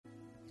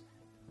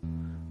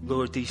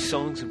Lord, these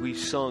songs that we've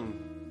sung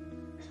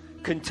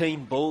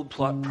contain bold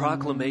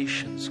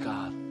proclamations,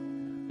 God,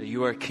 that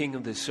you are King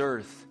of this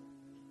earth.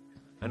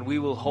 And we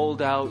will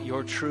hold out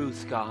your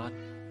truth, God,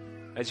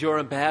 as your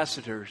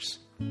ambassadors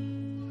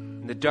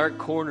in the dark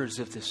corners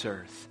of this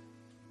earth.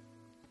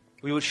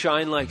 We will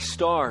shine like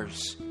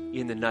stars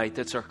in the night.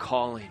 That's our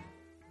calling.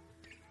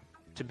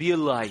 To be a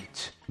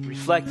light,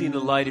 reflecting the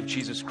light of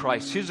Jesus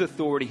Christ, His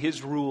authority,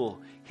 His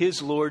rule,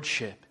 His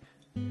lordship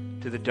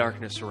to the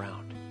darkness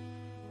around.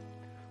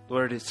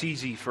 Lord, it's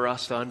easy for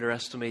us to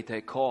underestimate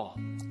that call.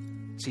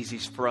 It's easy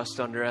for us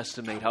to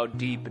underestimate how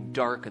deep and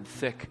dark and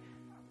thick,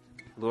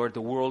 Lord,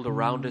 the world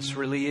around us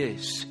really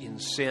is in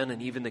sin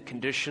and even the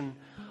condition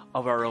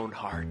of our own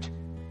heart.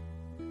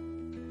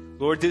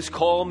 Lord, this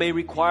call may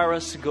require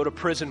us to go to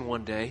prison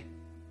one day,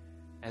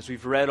 as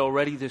we've read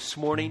already this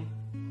morning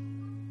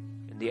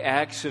in the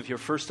Acts of your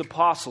first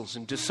apostles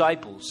and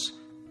disciples.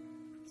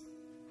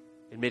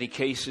 In many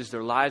cases,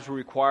 their lives were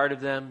required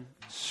of them,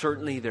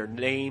 certainly their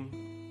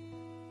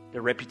name,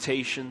 their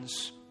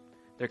reputations,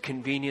 their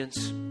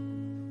convenience.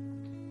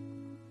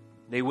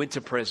 They went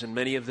to prison,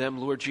 many of them,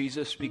 Lord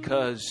Jesus,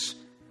 because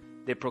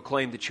they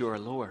proclaimed that you are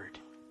Lord.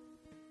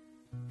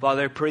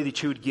 Father, I pray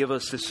that you would give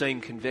us the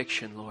same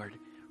conviction, Lord,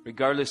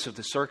 regardless of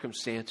the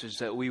circumstances,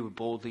 that we would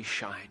boldly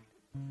shine.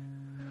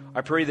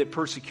 I pray that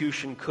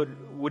persecution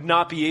would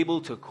not be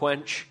able to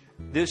quench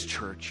this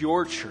church,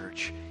 your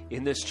church,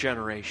 in this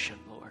generation,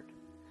 Lord.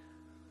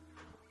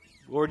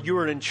 Lord, you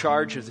are in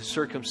charge of the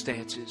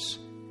circumstances.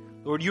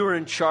 Lord, you are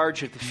in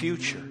charge of the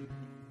future.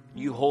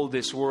 You hold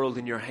this world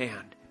in your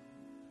hand.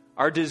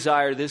 Our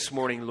desire this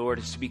morning, Lord,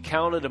 is to be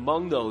counted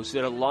among those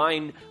that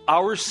align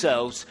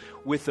ourselves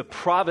with the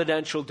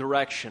providential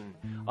direction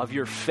of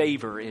your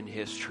favor in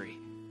history.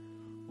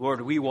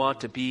 Lord, we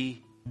want to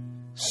be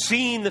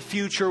seeing the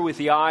future with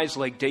the eyes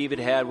like David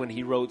had when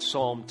he wrote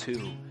Psalm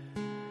 2.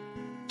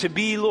 To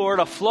be, Lord,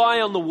 a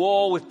fly on the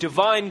wall with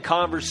divine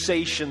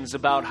conversations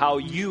about how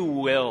you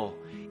will,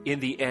 in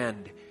the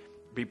end,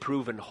 be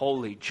proven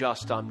holy,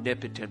 just,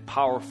 omnipotent,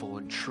 powerful,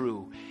 and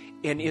true,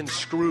 and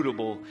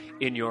inscrutable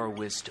in your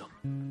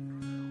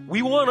wisdom.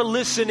 We want to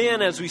listen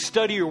in as we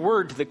study your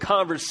word to the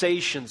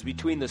conversations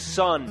between the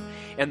Son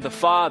and the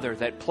Father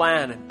that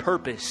plan and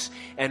purpose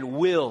and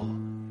will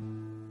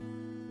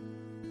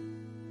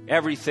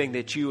everything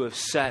that you have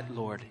set,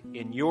 Lord,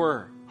 in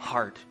your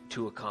heart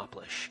to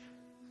accomplish.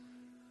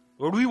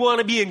 Lord, we want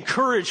to be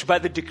encouraged by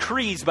the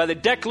decrees, by the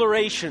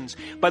declarations,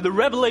 by the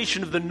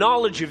revelation of the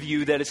knowledge of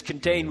you that is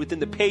contained within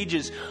the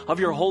pages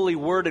of your holy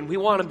word. And we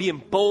want to be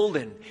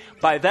emboldened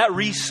by that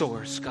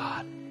resource,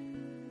 God.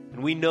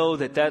 And we know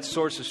that that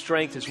source of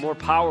strength is more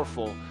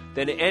powerful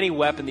than any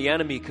weapon the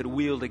enemy could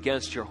wield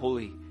against your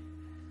holy,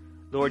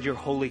 Lord, your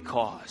holy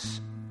cause.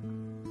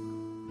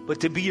 But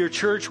to be your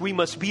church, we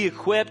must be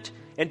equipped.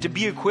 And to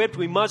be equipped,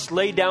 we must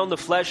lay down the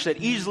flesh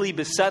that easily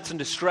besets and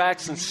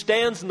distracts and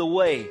stands in the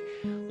way,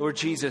 Lord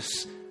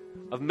Jesus,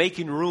 of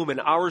making room in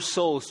our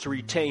souls to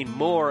retain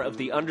more of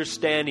the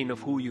understanding of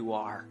who you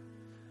are.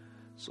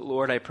 So,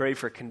 Lord, I pray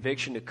for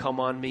conviction to come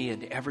on me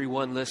and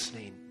everyone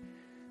listening,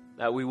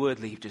 that we would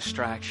leave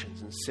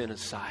distractions and sin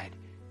aside,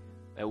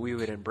 that we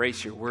would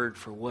embrace your word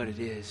for what it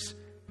is.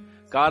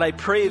 God, I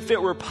pray if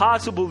it were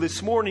possible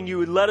this morning, you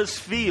would let us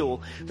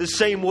feel the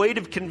same weight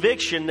of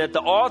conviction that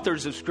the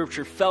authors of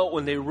Scripture felt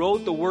when they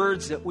wrote the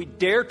words that we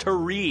dare to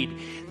read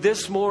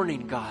this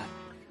morning, God,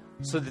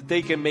 so that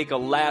they can make a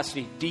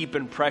lasting, deep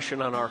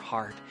impression on our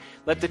heart.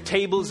 Let the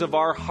tables of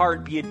our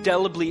heart be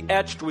indelibly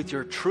etched with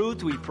your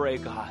truth, we pray,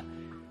 God.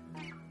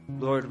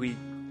 Lord, we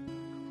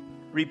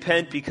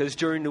repent because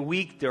during the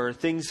week there are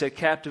things that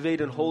captivate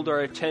and hold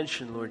our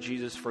attention, Lord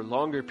Jesus, for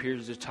longer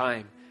periods of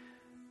time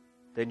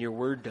than your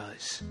word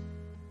does.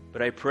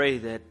 But I pray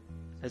that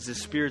as the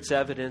Spirit's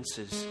evidence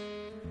is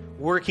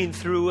working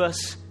through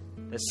us,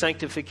 that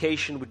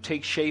sanctification would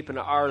take shape in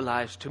our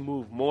lives to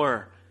move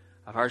more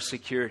of our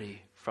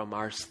security from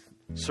our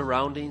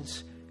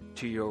surroundings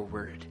to your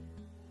word.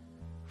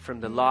 From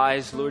the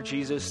lies, Lord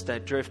Jesus,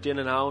 that drift in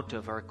and out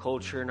of our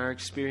culture and our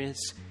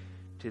experience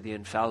to the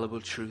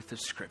infallible truth of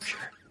Scripture.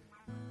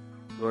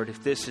 Lord,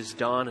 if this is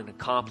done and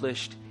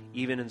accomplished,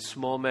 even in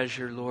small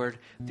measure, Lord,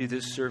 through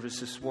this service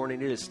this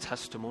morning, it is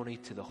testimony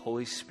to the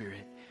Holy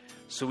Spirit.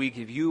 So we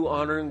give you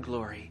honor and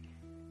glory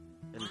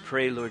and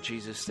pray, Lord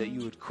Jesus, that you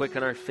would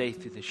quicken our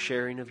faith through the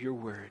sharing of your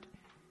word.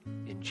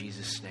 In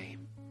Jesus'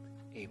 name,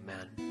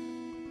 amen.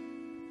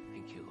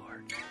 Thank you,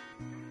 Lord.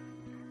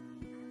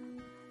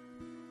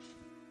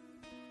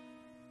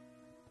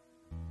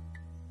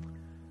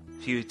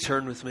 If you would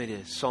turn with me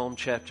to Psalm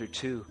chapter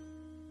 2.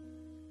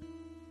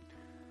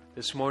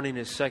 This morning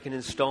is second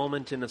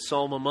installment in a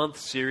Psalm a Month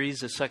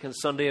series, the second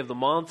Sunday of the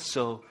month,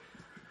 so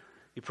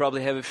you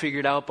probably have it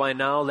figured out by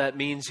now. That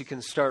means you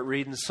can start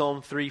reading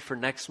Psalm 3 for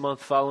next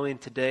month following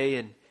today.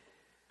 And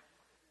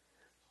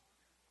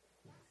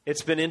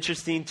it's been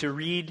interesting to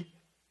read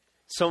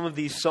some of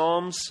these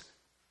Psalms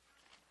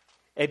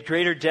at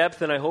greater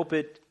depth, and I hope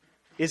it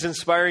is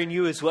inspiring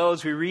you as well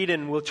as we read,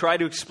 and we'll try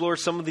to explore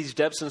some of these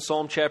depths in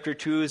Psalm chapter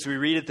 2 as we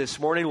read it this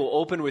morning. We'll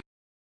open with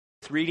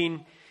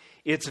reading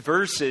its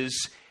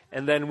verses,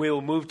 and then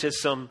we'll move to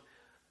some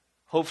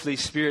hopefully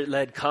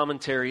Spirit-led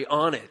commentary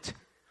on it.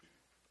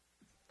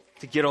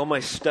 To get all my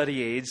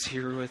study aids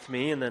here with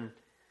me, and then...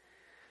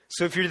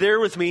 So if you're there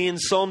with me in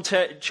Psalm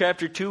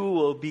chapter 2,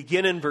 we'll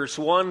begin in verse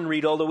 1 and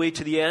read all the way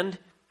to the end.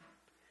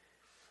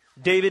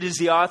 David is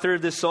the author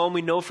of this psalm.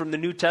 We know from the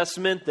New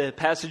Testament, the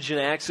passage in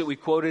Acts that we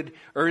quoted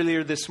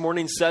earlier this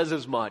morning says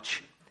as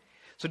much.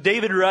 So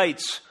David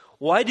writes,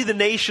 "Why do the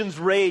nations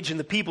rage and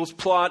the peoples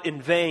plot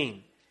in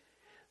vain?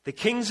 The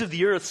kings of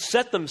the earth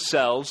set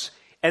themselves,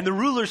 and the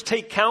rulers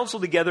take counsel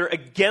together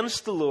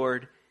against the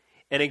Lord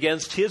and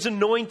against his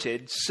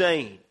anointed,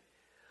 saying,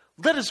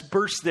 let us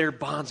burst their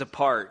bonds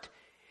apart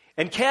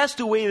and cast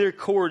away their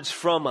cords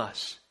from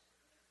us."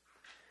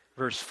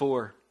 Verse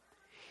 4,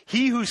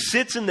 "He who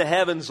sits in the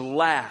heavens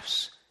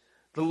laughs.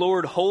 The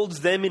Lord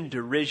holds them in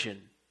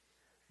derision.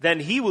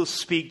 Then he will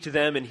speak to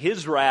them in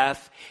his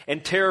wrath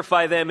and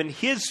terrify them in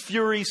his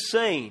fury,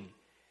 saying,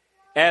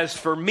 as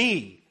for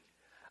me,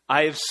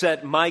 I have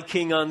set my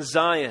king on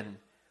Zion,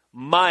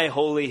 my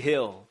holy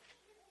hill.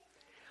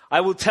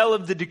 I will tell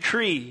of the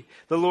decree.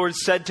 The Lord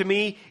said to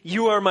me,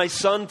 you are my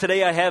son.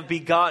 Today I have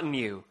begotten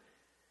you.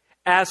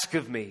 Ask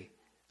of me,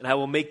 and I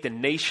will make the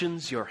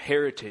nations your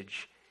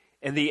heritage,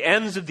 and the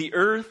ends of the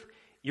earth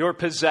your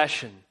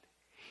possession.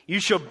 You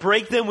shall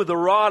break them with a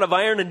rod of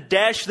iron and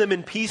dash them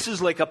in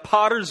pieces like a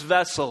potter's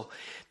vessel.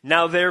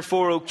 Now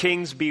therefore, O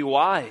kings, be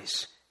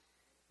wise.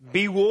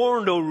 Be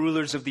warned, O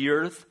rulers of the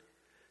earth.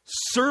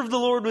 Serve the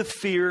Lord with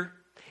fear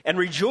and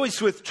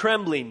rejoice with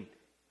trembling.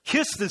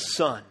 Kiss the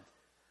Son,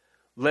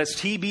 lest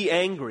he be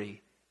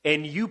angry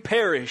and you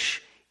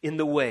perish in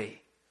the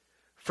way.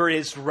 For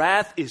his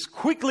wrath is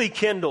quickly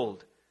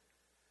kindled.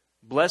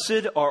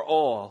 Blessed are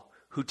all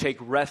who take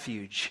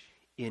refuge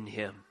in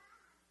him."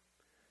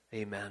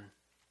 Amen.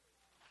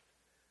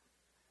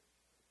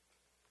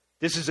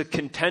 This is a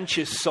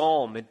contentious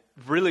psalm. It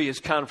really is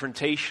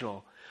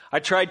confrontational. I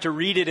tried to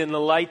read it in the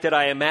light that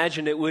I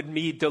imagined it would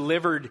be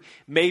delivered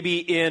maybe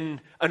in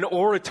an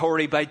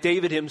oratory by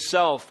David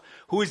himself,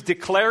 who is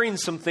declaring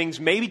some things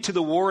maybe to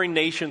the warring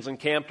nations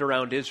encamped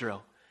around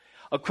Israel.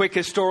 A quick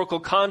historical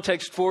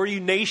context for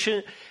you.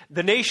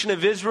 The nation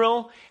of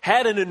Israel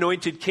had an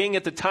anointed king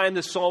at the time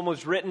the psalm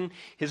was written.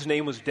 His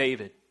name was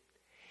David.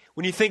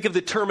 When you think of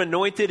the term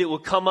anointed, it will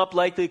come up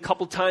likely a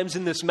couple times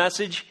in this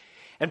message.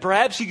 And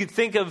perhaps you could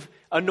think of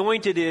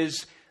anointed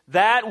as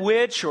that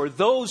which or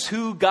those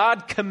who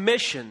God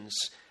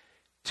commissions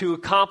to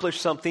accomplish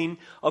something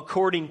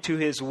according to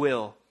his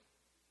will.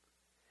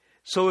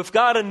 So if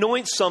God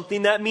anoints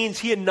something, that means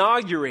he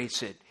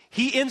inaugurates it.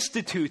 He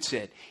institutes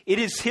it. It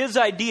is his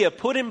idea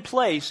put in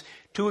place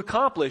to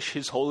accomplish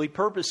his holy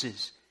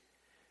purposes.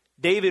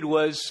 David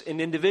was an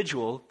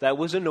individual that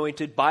was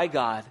anointed by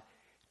God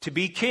to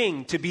be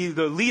king, to be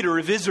the leader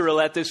of Israel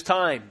at this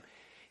time.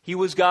 He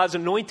was God's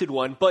anointed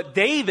one. But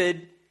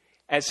David,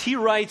 as he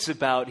writes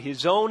about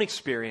his own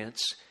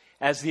experience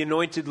as the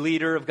anointed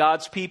leader of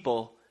God's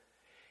people,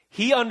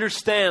 he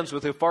understands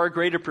with a far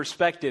greater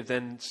perspective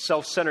than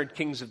self-centered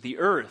kings of the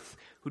earth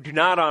who do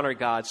not honor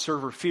God,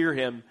 serve or fear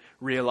him,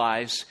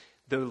 realize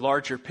the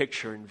larger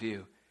picture in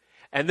view.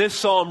 And this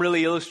psalm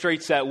really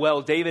illustrates that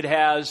well. David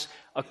has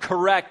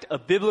a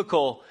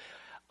biblical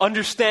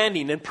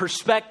understanding and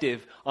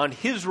perspective on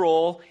his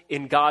role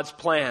in God's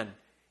plan.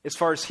 As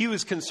far as he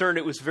was concerned,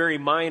 it was very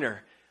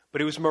minor,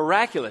 but it was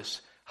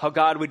miraculous how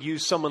God would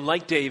use someone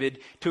like David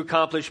to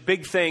accomplish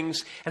big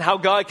things, and how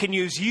God can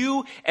use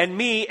you and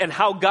me, and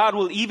how God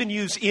will even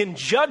use in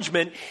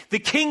judgment the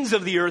kings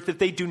of the earth if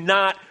they do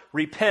not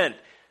repent.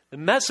 The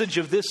message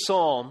of this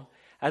psalm,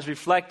 as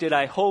reflected,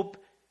 I hope,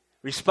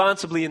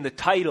 responsibly in the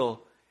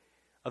title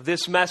of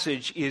this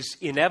message, is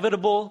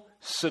inevitable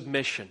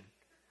submission.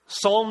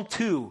 Psalm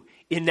 2,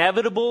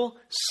 inevitable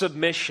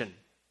submission.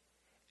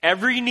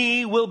 Every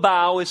knee will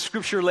bow, as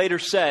Scripture later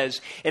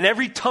says, and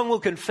every tongue will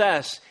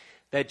confess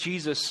that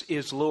Jesus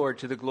is Lord,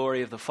 to the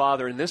glory of the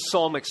Father. And this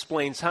psalm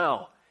explains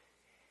how.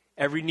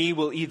 Every knee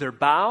will either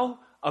bow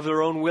of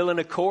their own will and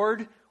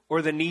accord,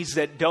 or the knees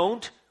that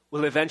don't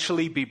will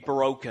eventually be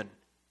broken.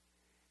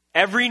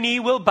 Every knee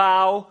will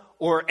bow,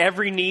 or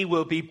every knee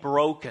will be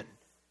broken.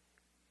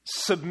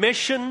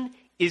 Submission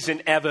is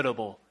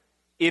inevitable.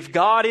 If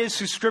God is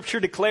who Scripture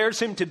declares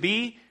him to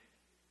be,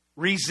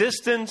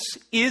 resistance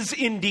is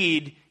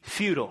indeed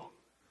futile.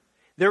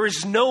 There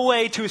is no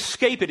way to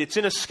escape it. It's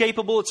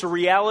inescapable. It's a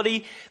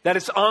reality that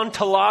is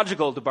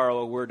ontological, to borrow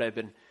a word I've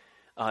been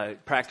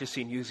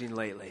practicing using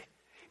lately.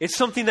 It's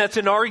something that's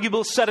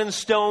inarguable, set in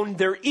stone.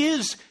 There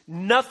is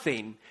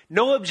nothing,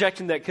 no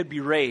objection that could be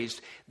raised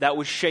that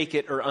would shake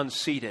it or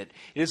unseat it.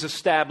 It is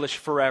established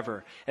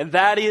forever. And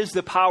that is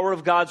the power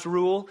of God's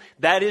rule.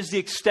 That is the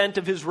extent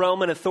of his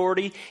realm and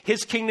authority.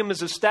 His kingdom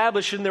is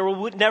established, and there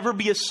will never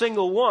be a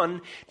single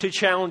one to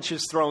challenge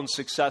his throne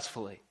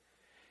successfully.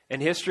 And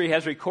history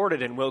has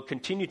recorded and will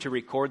continue to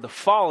record the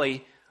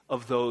folly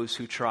of those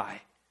who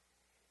try.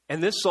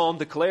 And this psalm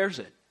declares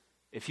it.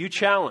 If you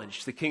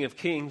challenge the King of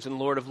Kings and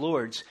Lord of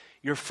Lords,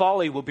 your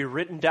folly will be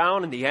written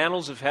down in the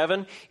annals of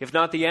heaven, if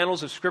not the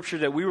annals of Scripture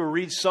that we will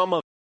read some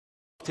of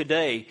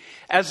today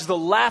as the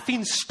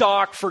laughing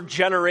stock for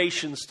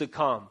generations to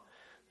come,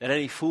 than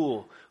any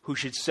fool who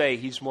should say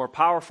he's more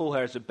powerful,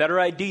 has a better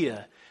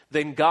idea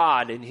than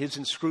God in his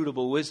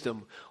inscrutable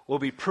wisdom, will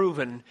be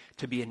proven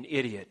to be an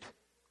idiot.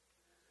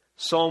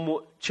 Psalm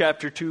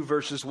chapter 2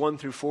 verses 1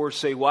 through 4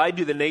 say, "Why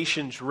do the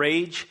nations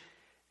rage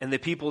and the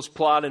peoples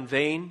plot in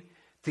vain?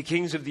 The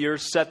kings of the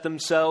earth set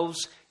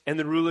themselves, and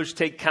the rulers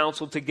take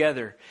counsel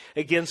together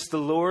against the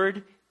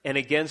Lord and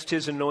against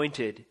his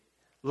anointed.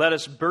 Let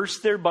us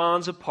burst their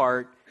bonds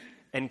apart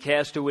and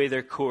cast away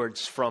their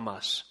cords from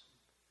us."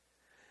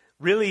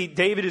 Really,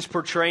 David is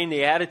portraying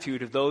the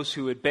attitude of those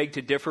who would beg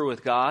to differ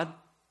with God.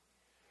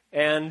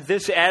 And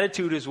this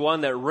attitude is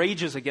one that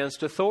rages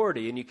against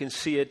authority, and you can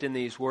see it in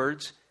these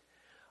words.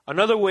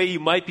 Another way you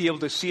might be able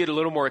to see it a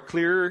little more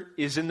clear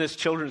is in this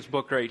children's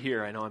book right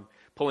here. I know I'm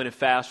pulling a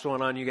fast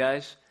one on you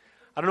guys.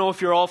 I don't know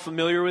if you're all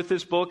familiar with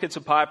this book. It's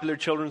a popular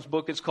children's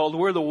book. It's called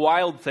Where the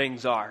Wild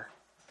Things Are.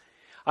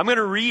 I'm going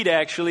to read,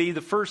 actually,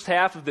 the first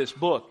half of this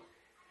book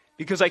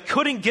because I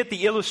couldn't get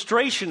the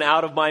illustration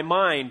out of my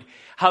mind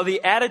how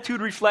the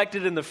attitude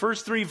reflected in the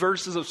first 3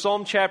 verses of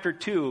Psalm chapter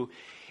 2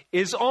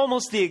 is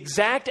almost the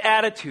exact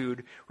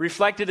attitude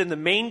reflected in the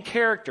main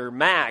character,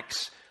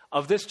 Max,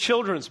 of this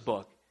children's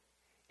book.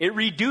 It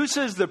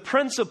reduces the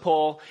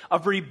principle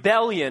of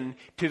rebellion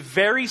to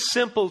very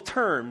simple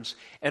terms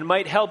and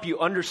might help you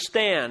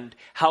understand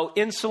how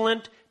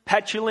insolent,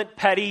 petulant,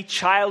 petty,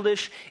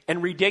 childish,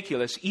 and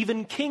ridiculous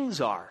even kings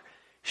are,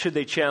 should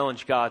they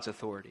challenge God's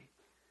authority.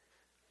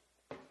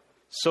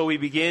 So we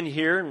begin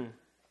here in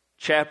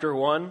chapter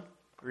 1.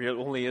 It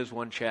only is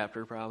one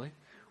chapter, probably.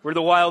 Where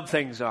the wild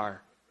things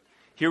are.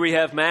 Here we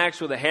have Max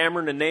with a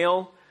hammer and a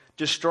nail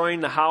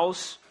destroying the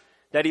house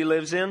that he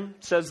lives in.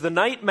 It says, the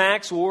night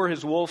Max wore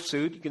his wolf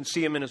suit, you can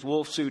see him in his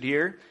wolf suit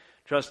here,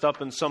 dressed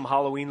up in some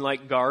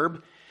Halloween-like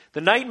garb.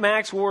 The night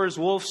Max wore his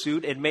wolf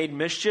suit and made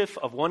mischief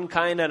of one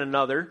kind and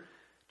another,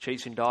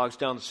 chasing dogs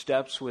down the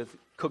steps with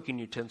cooking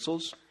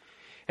utensils.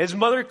 His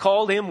mother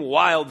called him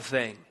Wild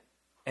Thing.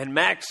 And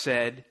Max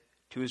said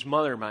to his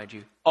mother, mind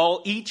you,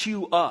 "I'll eat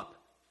you up."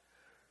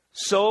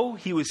 So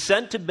he was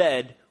sent to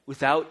bed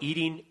without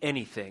eating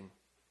anything.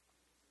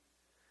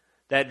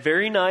 That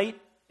very night,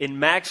 in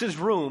Max's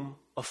room,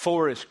 a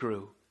forest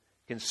grew.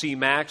 You can see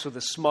Max with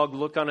a smug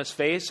look on his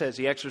face as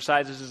he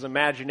exercises his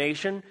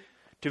imagination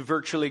to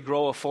virtually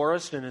grow a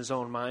forest in his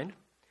own mind.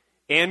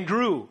 And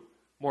grew.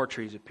 More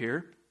trees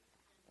appear.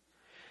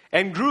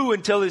 And grew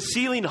until his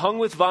ceiling hung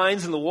with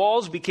vines and the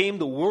walls became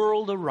the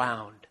world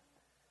around.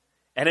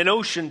 And an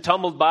ocean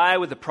tumbled by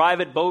with a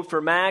private boat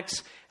for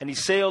Max, and he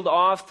sailed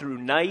off through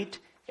night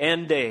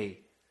and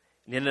day,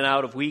 and in and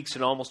out of weeks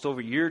and almost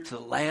over a year to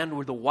the land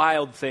where the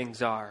wild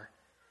things are.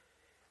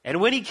 And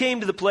when he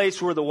came to the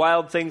place where the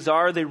wild things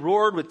are, they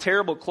roared with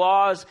terrible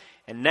claws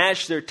and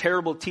gnashed their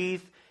terrible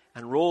teeth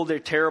and rolled their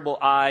terrible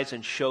eyes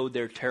and showed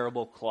their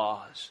terrible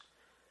claws.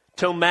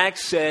 Till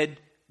Max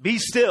said, "Be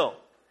still,"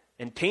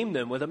 and tamed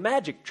them with a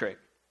magic trick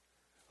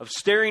of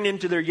staring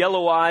into their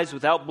yellow eyes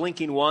without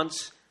blinking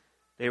once.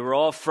 They were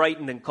all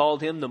frightened and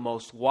called him the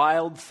most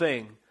wild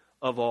thing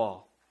of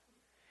all,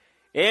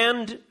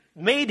 and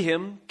made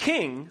him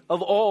king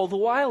of all the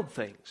wild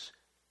things.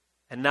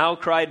 And now,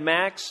 cried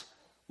Max,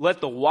 let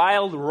the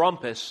wild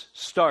rumpus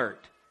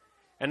start.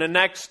 And the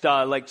next,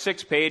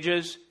 6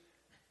 pages,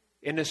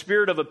 in the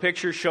spirit of a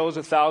picture shows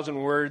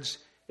 1,000 words,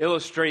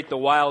 illustrate the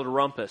wild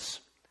rumpus.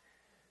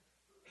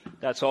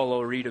 That's all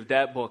I'll read of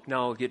that book.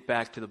 Now I'll get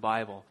back to the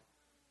Bible.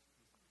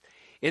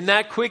 In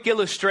that quick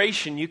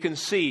illustration, you can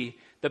see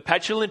the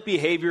petulant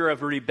behavior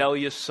of a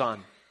rebellious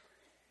son.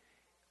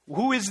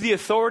 Who is the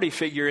authority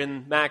figure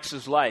in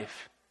Max's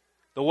life?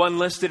 The one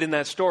listed in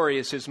that story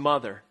is his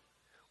mother.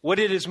 What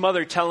did his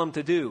mother tell him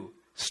to do?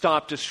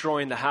 Stop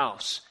destroying the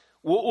house.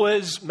 What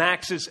was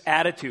Max's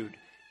attitude?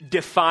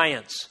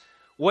 Defiance.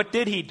 What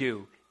did he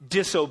do?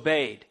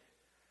 Disobeyed.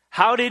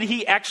 How did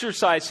he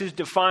exercise his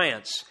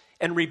defiance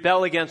and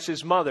rebel against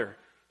his mother?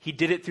 He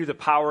did it through the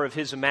power of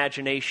his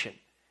imagination.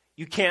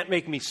 You can't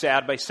make me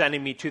sad by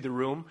sending me to the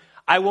room.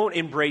 I won't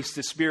embrace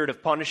the spirit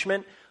of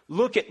punishment.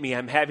 Look at me,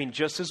 I'm having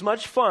just as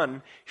much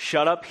fun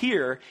shut up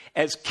here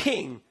as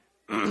king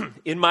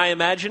in my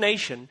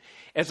imagination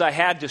as I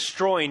had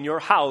destroying your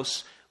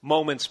house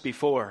moments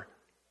before.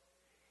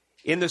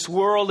 In this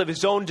world of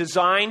his own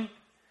design,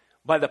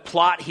 by the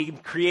plot he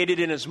created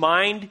in his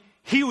mind,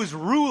 he was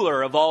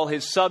ruler of all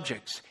his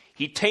subjects.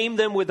 He tamed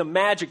them with a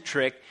magic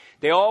trick.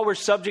 They all were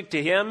subject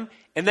to him,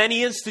 and then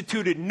he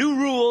instituted new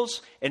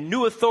rules and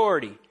new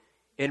authority.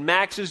 In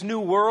Max's new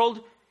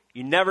world,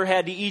 you never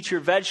had to eat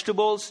your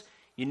vegetables.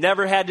 You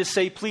never had to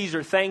say please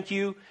or thank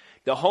you.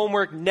 The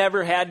homework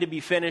never had to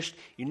be finished.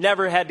 You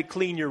never had to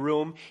clean your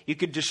room. You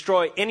could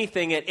destroy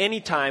anything at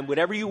any time,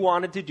 whatever you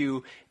wanted to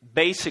do,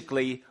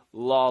 basically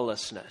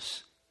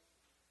lawlessness.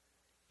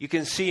 You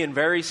can see in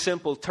very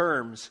simple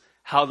terms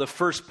how the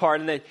first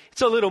part, and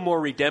it's a little more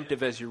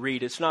redemptive as you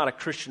read. It's not a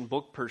Christian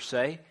book per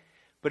se,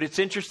 but it's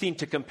interesting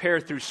to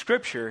compare through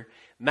Scripture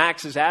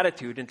Max's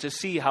attitude and to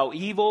see how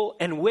evil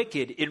and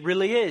wicked it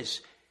really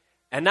is.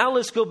 And now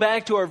let's go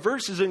back to our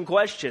verses in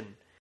question.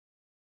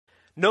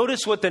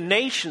 Notice what the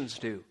nations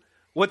do,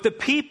 what the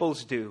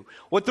peoples do,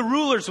 what the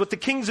rulers, what the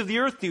kings of the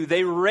earth do.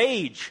 They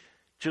rage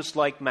just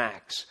like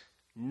Max.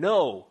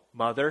 No,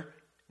 mother.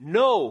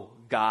 No,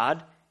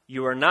 God.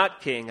 You are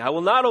not king. I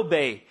will not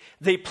obey.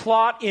 They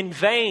plot in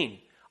vain.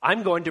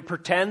 I'm going to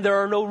pretend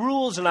there are no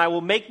rules and I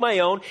will make my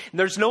own. And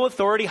there's no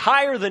authority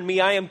higher than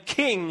me. I am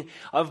king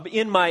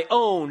in my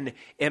own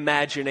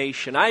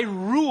imagination. I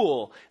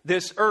rule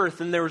this earth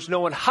and there is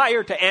no one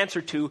higher to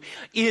answer to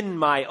in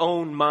my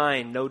own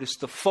mind. Notice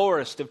the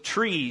forest of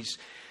trees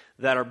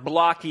that are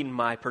blocking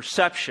my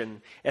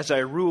perception as I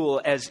rule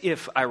as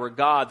if I were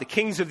God. The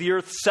kings of the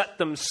earth set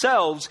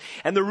themselves,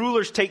 and the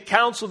rulers take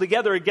counsel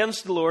together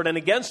against the Lord and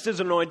against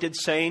his anointed,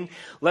 saying,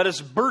 let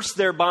us burst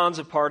their bonds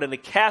apart and to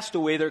cast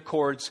away their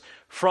cords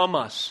from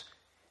us.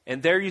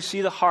 And there you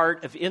see the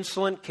heart of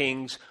insolent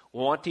kings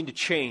wanting to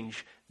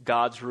change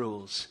God's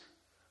rules.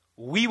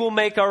 We will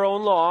make our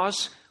own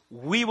laws.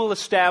 We will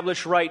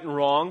establish right and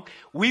wrong.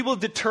 We will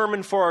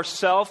determine for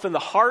ourselves in the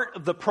heart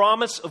of the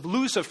promise of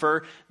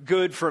Lucifer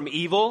good from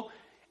evil.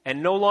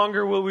 And no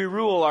longer will we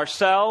rule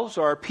ourselves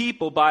or our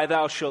people by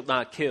thou shalt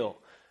not kill,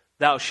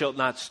 thou shalt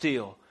not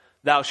steal,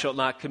 thou shalt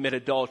not commit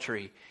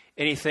adultery,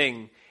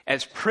 anything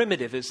as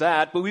primitive as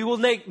that. But we will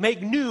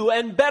make new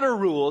and better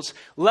rules.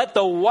 Let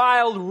the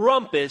wild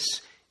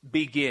rumpus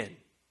begin.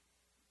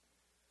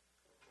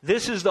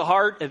 This is the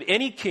heart of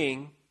any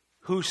king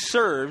who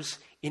serves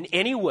in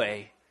any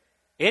way,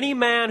 any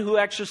man who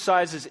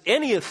exercises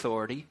any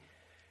authority,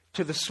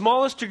 to the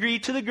smallest degree,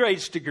 to the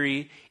greatest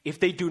degree, if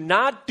they do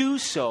not do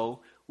so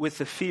with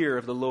the fear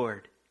of the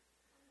Lord.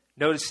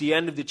 Notice the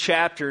end of the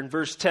chapter in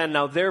verse 10.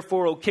 Now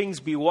therefore, O kings,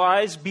 be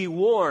wise, be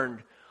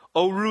warned,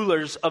 O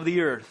rulers of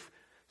the earth.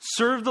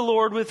 Serve the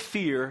Lord with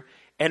fear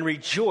and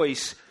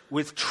rejoice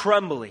with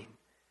trembling.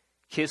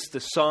 Kiss the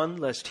Son,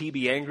 lest he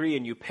be angry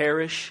and you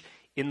perish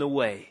in the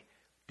way.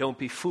 Don't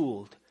be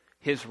fooled.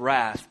 His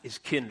wrath is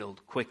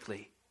kindled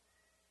quickly.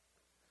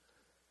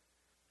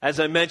 As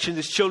I mentioned,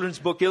 this children's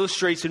book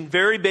illustrates in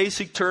very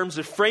basic terms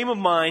the frame of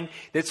mind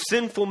that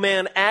sinful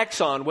man acts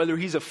on, whether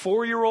he's a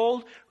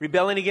 4-year-old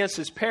rebelling against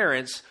his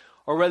parents,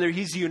 or whether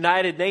he's the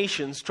United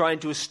Nations trying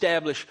to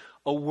establish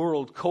a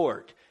world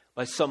court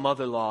by some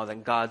other law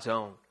than God's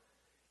own.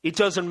 It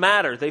doesn't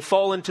matter. They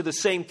fall into the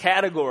same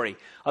category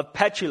of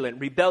petulant,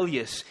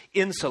 rebellious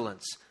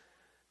insolence.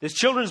 This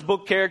children's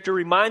book character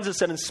reminds us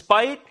that in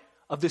spite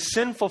of the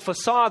sinful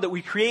facade that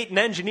we create and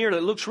engineer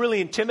that looks really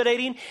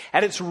intimidating,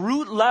 at its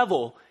root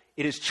level,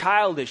 it is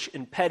childish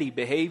and petty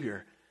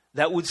behavior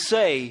that would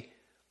say,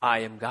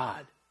 I am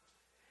God.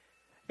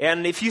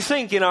 And if you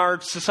think in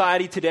our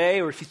society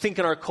today, or if you think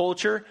in our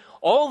culture,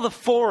 all the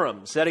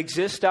forums that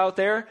exist out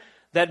there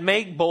that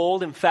make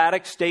bold,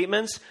 emphatic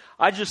statements,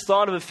 I just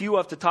thought of a few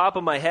off the top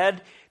of my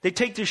head. They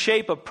take the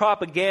shape of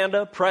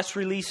propaganda, press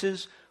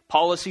releases,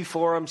 policy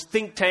forums,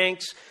 think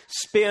tanks,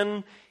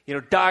 spin,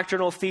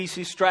 doctrinal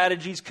theses,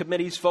 strategies,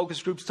 committees,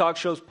 focus groups, talk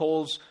shows,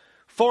 polls,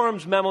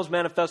 forums, memos,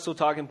 manifesto,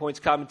 talking points,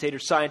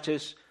 commentators,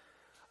 scientists.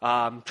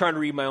 I'm trying to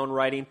read my own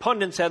writing.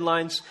 Pundits,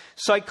 headlines,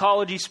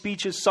 psychology,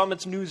 speeches,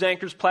 summits, news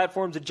anchors,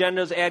 platforms,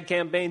 agendas, ad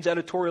campaigns,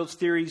 editorials,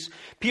 theories,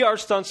 PR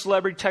stunts,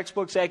 celebrity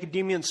textbooks,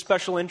 academia, and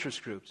special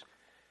interest groups.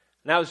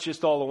 And that was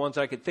just all the ones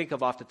I could think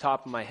of off the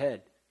top of my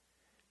head.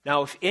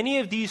 Now, if any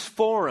of these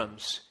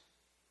forums,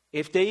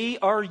 if they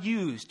are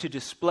used to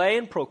display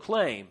and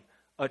proclaim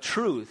a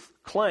truth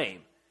claim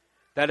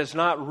that is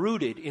not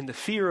rooted in the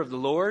fear of the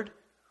Lord,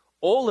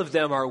 all of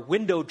them are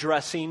window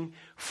dressing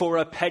for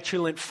a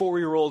petulant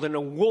 4-year-old in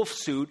a wolf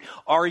suit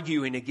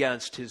arguing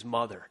against his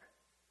mother.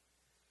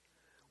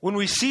 When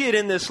we see it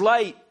in this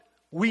light,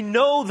 we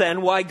know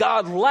then why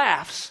God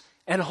laughs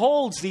and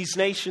holds these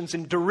nations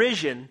in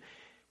derision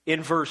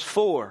in verse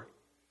 4.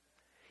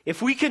 If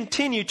we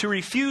continue to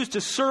refuse to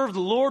serve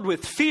the Lord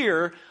with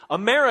fear,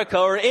 America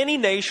or any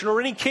nation or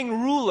any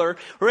king ruler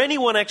or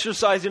anyone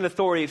exercising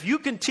authority, if you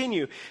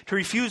continue to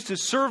refuse to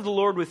serve the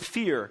Lord with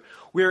fear,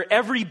 we are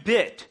every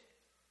bit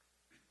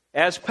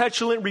as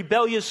petulant,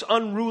 rebellious,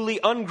 unruly,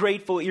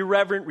 ungrateful,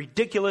 irreverent,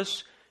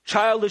 ridiculous,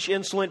 childish,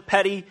 insolent,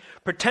 petty,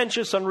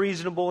 pretentious,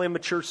 unreasonable,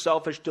 immature,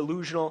 selfish,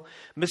 delusional,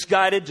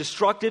 misguided,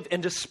 destructive,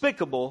 and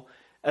despicable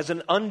as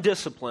an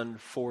undisciplined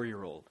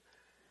 4-year-old.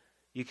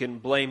 You can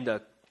blame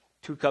the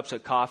 2 cups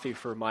of coffee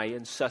for my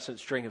incessant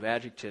string of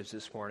adjectives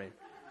this morning.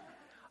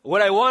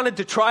 What I wanted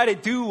to try to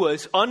do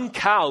was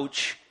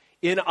uncouch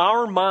in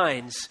our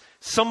minds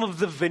some of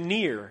the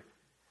veneer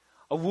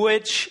of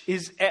which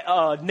is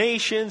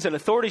nations and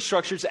authority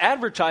structures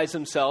advertise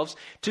themselves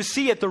to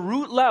see at the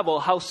root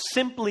level how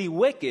simply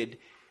wicked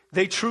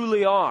they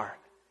truly are.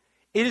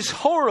 It is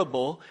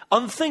horrible,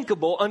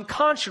 unthinkable,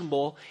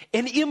 unconscionable,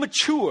 and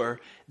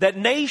immature that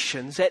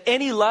nations at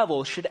any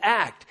level should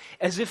act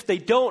as if they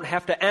don't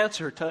have to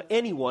answer to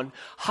anyone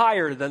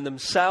higher than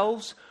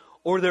themselves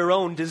or their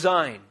own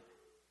design.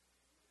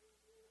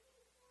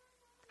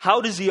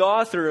 How does the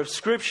author of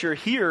Scripture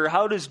here,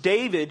 how does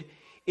David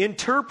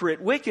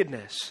interpret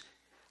wickedness?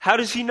 How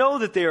does he know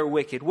that they are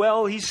wicked?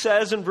 Well, he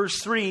says in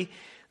verse 3,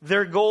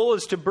 their goal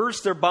is to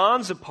burst their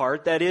bonds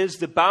apart, that is,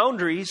 the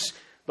boundaries,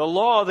 the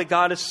law that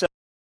God has set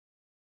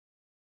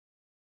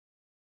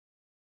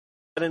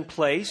in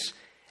place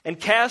and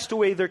cast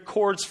away their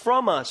cords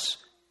from us.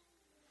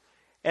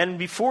 And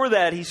before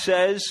that, he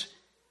says,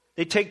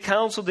 they take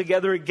counsel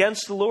together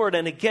against the Lord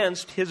and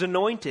against his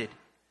anointed.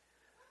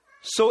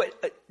 So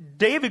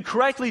David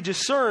correctly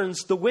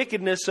discerns the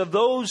wickedness of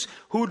those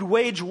who would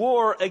wage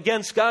war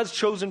against God's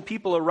chosen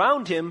people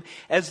around him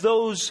as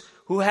those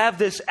who have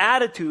this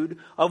attitude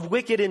of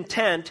wicked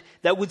intent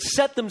that would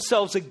set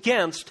themselves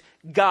against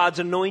God's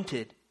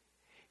anointed.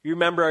 You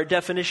remember our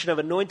definition of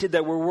anointed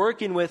that we're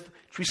working with,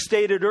 which we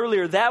stated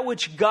earlier, that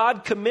which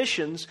God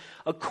commissions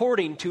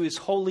according to his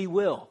holy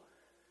will.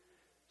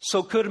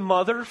 So could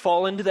mother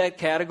fall into that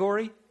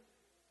category?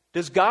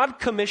 Does God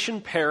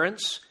commission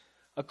parents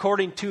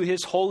according to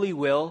his holy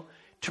will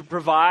to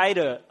provide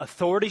an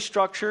authority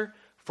structure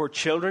for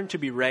children to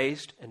be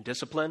raised and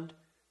disciplined?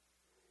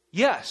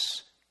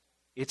 Yes.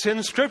 It's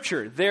in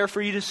Scripture, there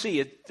for you to see.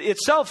 It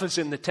itself is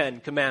in the Ten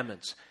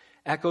Commandments.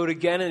 Echoed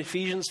again in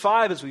Ephesians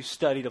 5 as we've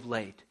studied of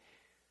late.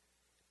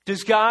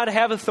 Does God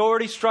have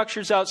authority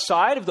structures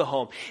outside of the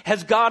home?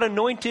 Has God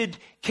anointed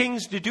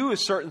kings to do a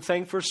certain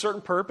thing for a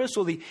certain purpose?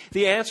 Well,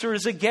 the answer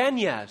is again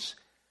yes.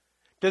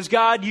 Does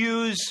God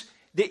use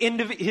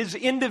his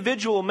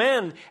individual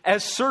men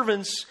as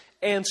servants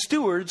and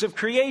stewards of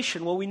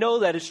creation? Well, we know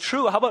that is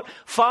true. How about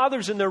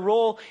fathers in their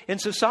role in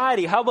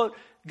society? How about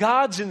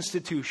God's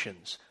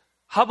institutions?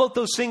 How about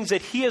those things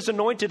that he has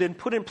anointed and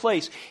put in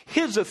place,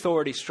 his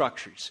authority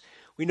structures?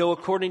 We know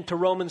according to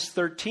Romans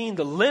 13,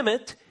 the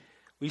limit,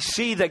 we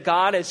see that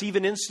God has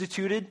even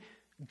instituted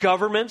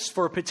governments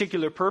for a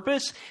particular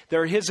purpose.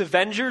 They're his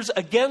avengers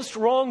against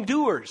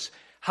wrongdoers.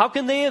 How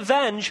can they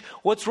avenge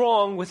what's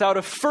wrong without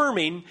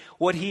affirming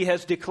what he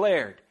has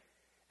declared?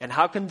 And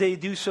how can they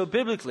do so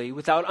biblically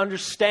without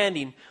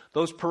understanding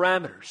those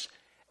parameters?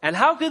 And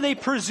how can they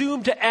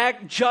presume to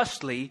act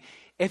justly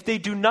if they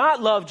do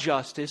not love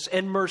justice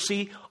and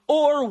mercy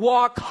or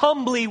walk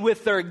humbly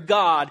with their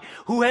God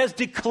who has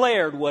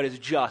declared what is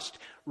just,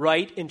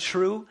 right, and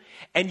true?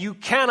 And you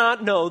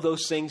cannot know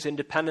those things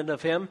independent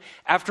of him.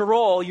 After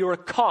all, you are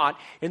caught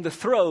in the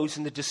throes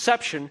and the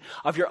deception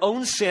of your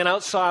own sin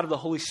outside of the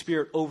Holy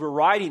Spirit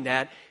overriding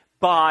that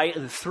by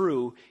and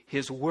through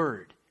his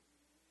word.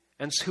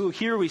 And so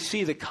here we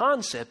see the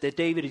concept that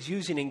David is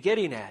using and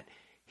getting at.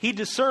 He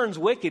discerns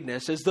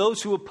wickedness as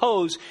those who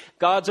oppose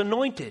God's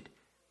anointed.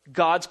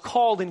 God's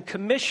called and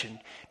commissioned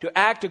to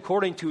act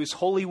according to his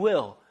holy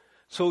will.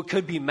 So it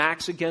could be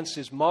Max against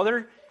his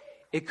mother.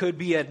 It could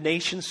be a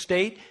nation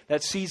state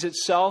that sees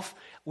itself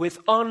with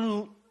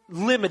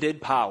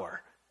unlimited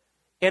power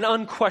and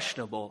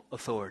unquestionable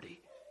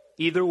authority.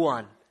 Either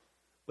one.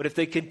 But if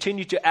they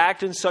continue to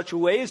act in such a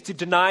way as to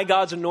deny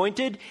God's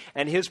anointed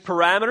and his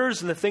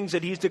parameters and the things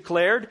that he's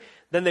declared,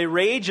 then they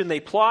rage and they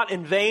plot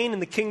in vain.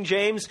 In the King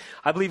James,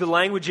 I believe the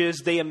language is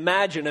they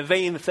imagine a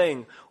vain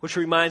thing, which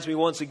reminds me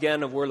once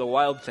again of where the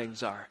wild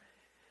things are.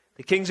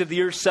 The kings of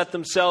the earth set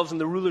themselves,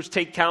 and the rulers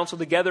take counsel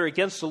together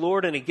against the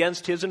Lord and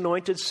against his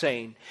anointed,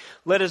 saying,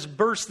 let us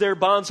burst their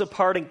bonds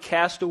apart and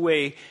cast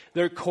away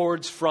their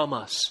cords from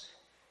us.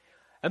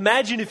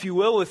 Imagine, if you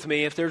will, with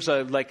me, if there's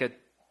a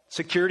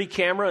security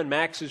camera in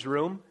Max's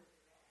room,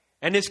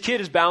 and this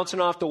kid is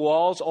bouncing off the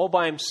walls all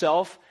by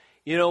himself,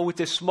 with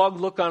this smug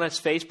look on his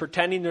face,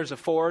 pretending there's a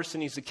forest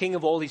and he's the king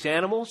of all these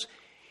animals.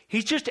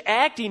 He's just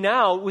acting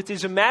out with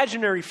his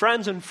imaginary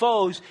friends and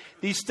foes,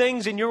 these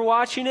things, and you're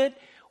watching it.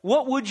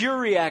 What would your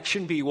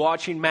reaction be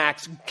watching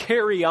Max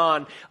carry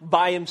on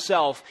by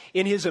himself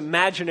in his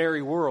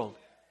imaginary world?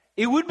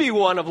 It would be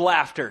one of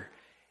laughter.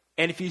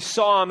 And if you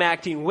saw him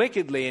acting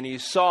wickedly and you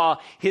saw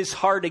his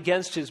heart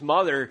against his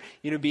mother,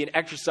 being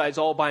exercised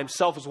all by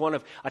himself as one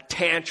of a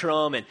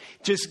tantrum and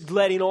just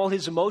letting all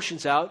his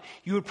emotions out,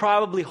 you would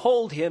probably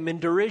hold him in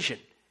derision.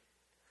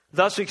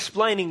 Thus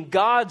explaining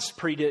God's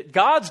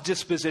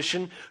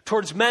disposition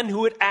towards men who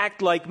would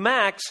act like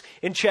Max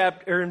in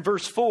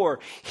verse 4.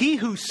 He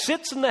who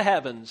sits in the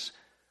heavens,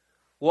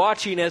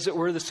 watching as it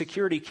were the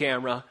security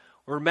camera,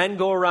 where men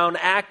go around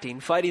acting,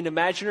 fighting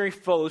imaginary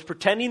foes,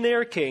 pretending they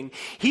are king.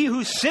 He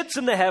who sits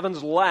in the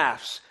heavens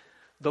laughs.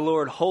 The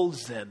Lord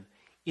holds them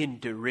in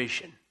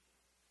derision.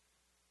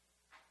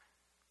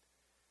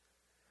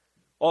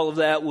 All of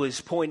that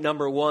was point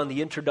number 1,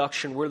 the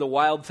introduction, where the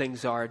wild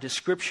things are, a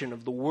description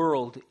of the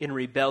world in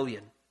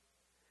rebellion.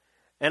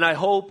 And I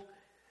hope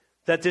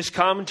that this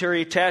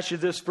commentary attached to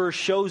this verse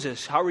shows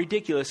us how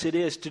ridiculous it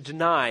is to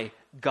deny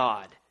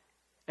God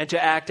and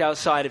to act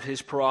outside of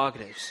his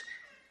prerogatives.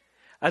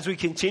 As we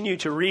continue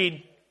to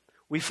read,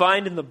 we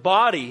find in the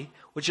body,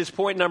 which is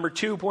point number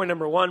 2, point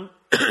number 1,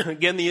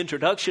 again the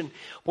introduction,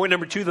 point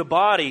number 2, the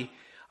body.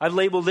 I've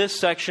labeled this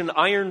section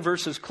iron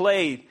versus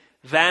clay,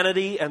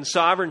 vanity and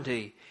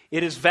sovereignty.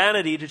 It is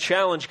vanity to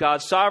challenge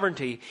God's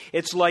sovereignty.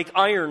 It's like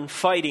iron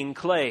fighting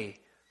clay.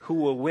 Who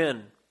will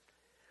win?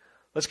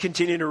 Let's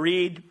continue to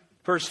read.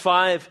 Verse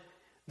 5,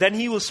 then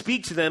he will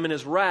speak to them in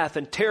his wrath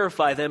and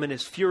terrify them in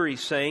his fury,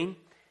 saying,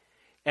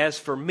 as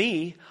for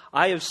me,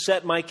 I have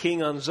set my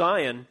king on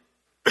Zion,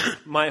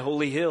 my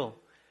holy hill.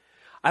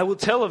 I will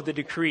tell of the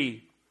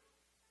decree.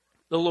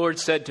 The Lord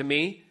said to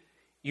me,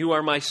 you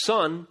are my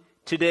son.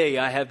 today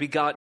I have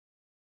begotten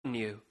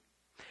you.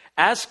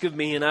 Ask of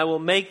me, and I will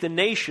make the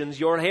nations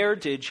your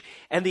heritage,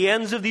 and the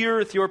ends of the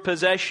earth your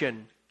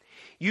possession.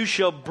 You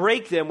shall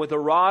break them with a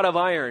rod of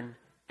iron,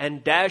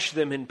 and dash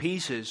them in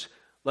pieces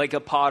like a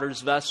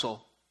potter's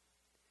vessel.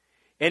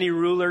 Any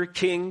ruler,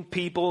 king,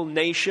 people,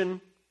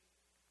 nation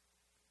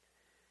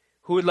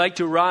who would like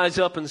to rise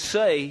up and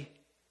say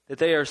that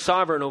they are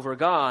sovereign over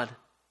God,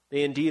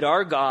 they indeed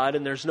are God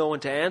and there's no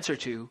one to answer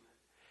to,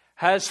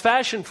 has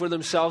fashioned for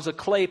themselves a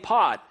clay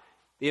pot.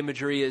 The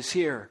imagery is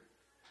here.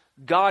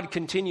 God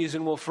continues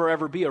and will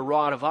forever be a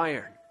rod of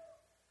iron.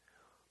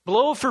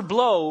 Blow for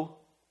blow,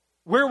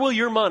 where will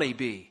your money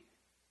be?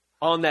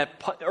 On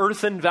that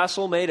earthen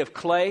vessel made of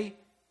clay?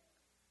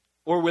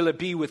 Or will it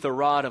be with a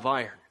rod of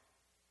iron?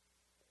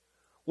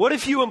 What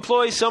if you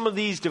employ some of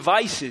these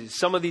devices,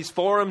 some of these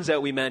forums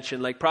that we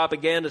mentioned, like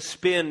propaganda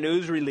spin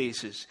news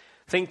releases,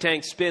 think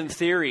tank spin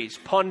theories,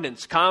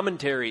 pundits,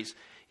 commentaries,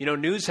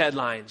 news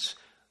headlines,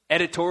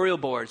 editorial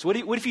boards? What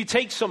if you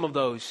take some of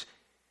those,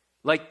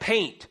 like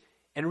paint,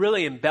 and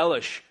really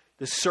embellish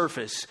the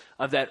surface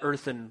of that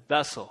earthen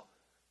vessel?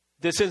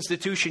 This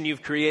institution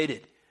you've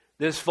created,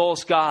 this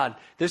false God,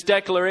 this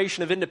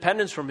declaration of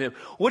independence from Him.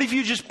 What if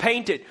you just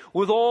paint it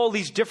with all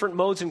these different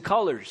modes and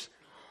colors?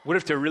 What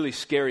if they're really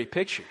scary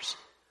pictures?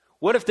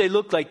 What if they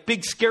look like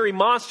big scary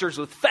monsters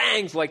with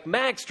fangs like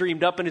Max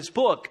dreamed up in his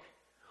book?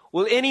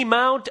 Will any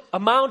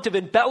amount of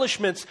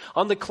embellishments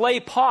on the clay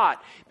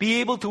pot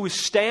be able to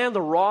withstand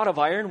the rod of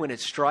iron when it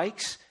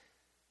strikes?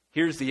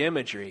 Here's the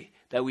imagery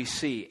that we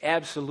see.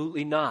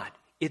 Absolutely not.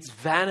 It's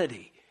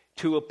vanity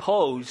to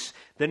oppose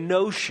the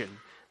notion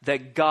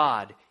that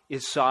God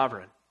is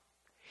sovereign.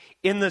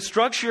 In the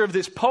structure of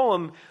this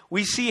poem,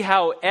 we see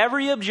how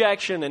every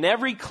objection and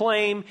every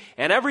claim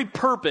and every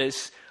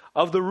purpose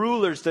of the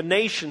rulers, the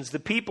nations, the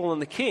people,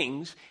 and the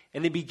kings,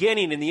 in the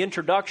beginning, in the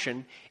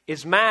introduction,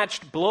 is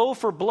matched blow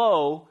for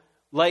blow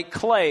like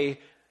clay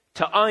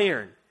to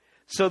iron.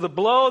 So the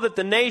blow that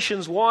the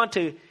nations want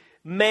to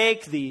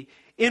make, the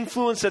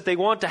influence that they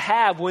want to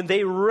have when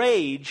they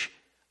rage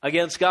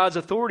against God's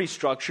authority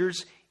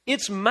structures,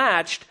 it's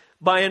matched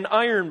by an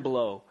iron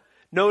blow.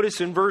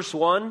 Notice in verse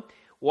 1,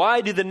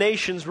 why do the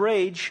nations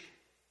rage?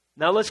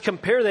 Now let's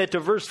compare that to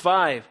verse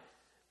 5.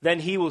 Then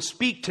He will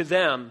speak to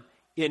them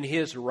in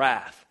His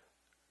wrath.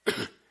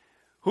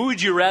 Who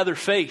would you rather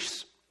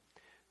face?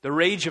 The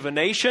rage of a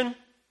nation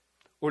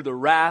or the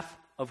wrath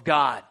of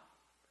God?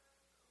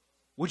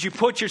 Would you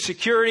put your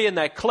security in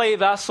that clay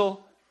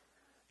vessel?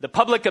 The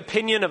public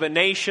opinion of a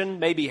nation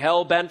may be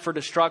hell-bent for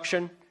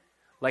destruction,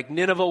 like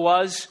Nineveh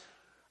was.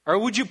 Or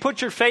would you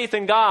put your faith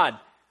in God,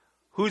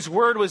 whose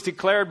word was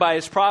declared by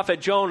His prophet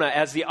Jonah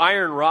as the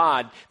iron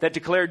rod that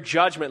declared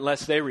judgment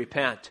lest they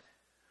repent?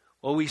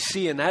 Well, we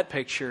see in that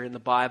picture in the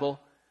Bible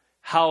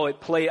how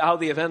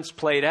the events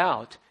played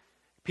out.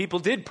 People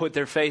did put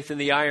their faith in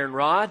the iron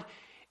rod,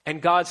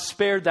 and God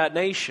spared that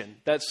nation,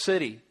 that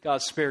city.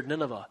 God spared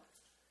Nineveh.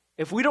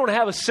 If we don't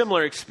have a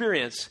similar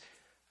experience,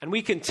 and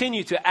we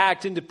continue to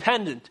act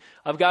independent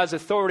of God's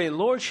authority and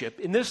lordship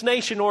in this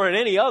nation or in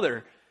any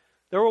other,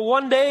 there will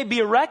one day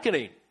be a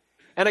reckoning.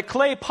 And a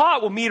clay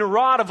pot will meet a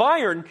rod of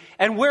iron.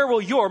 And where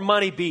will your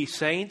money be,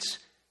 saints?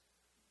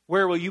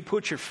 Where will you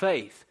put your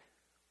faith?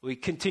 Will you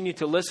continue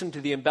to listen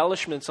to the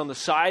embellishments on the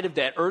side of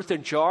that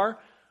earthen jar?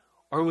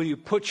 Or will you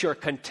put your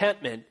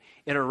contentment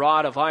in a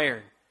rod of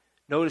iron?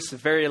 Notice the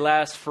very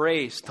last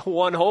phrase, the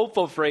one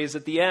hopeful phrase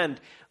at the end.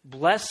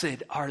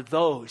 Blessed are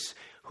those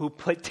who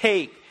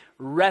take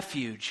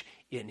refuge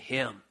in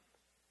Him.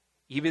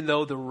 Even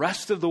though the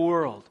rest of the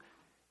world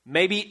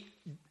maybe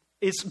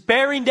it's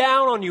bearing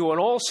down on you on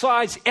all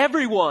sides.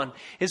 Everyone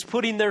is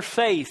putting their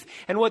faith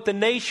in what the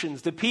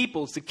nations, the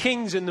peoples, the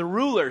kings, and the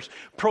rulers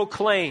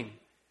proclaim.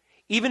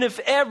 Even if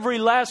every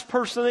last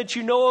person that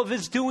you know of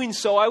is doing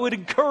so, I would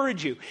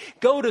encourage you,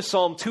 go to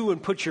Psalm 2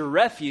 and put your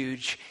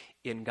refuge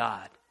in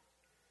God.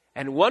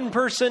 And one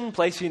person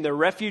placing their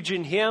refuge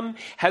in Him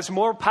has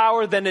more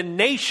power than a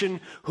nation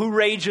who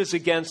rages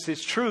against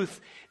His truth,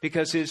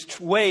 because His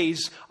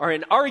ways are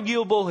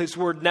inarguable, His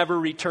word never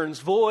returns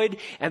void,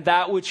 and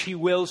that which He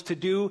wills to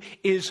do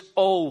is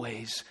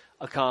always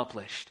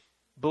accomplished.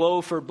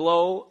 Blow for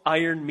blow,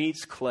 iron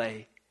meets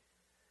clay.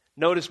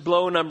 Notice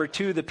blow number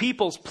 2, the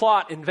peoples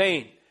plot in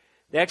vain.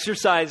 They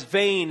exercise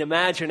vain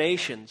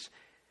imaginations.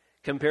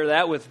 Compare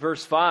that with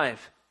verse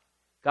 5.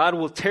 God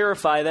will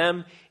terrify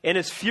them in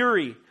His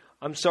fury.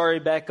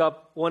 Back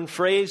up one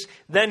phrase.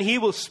 Then He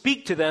will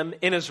speak to them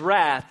in His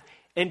wrath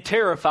and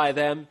terrify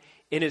them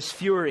in His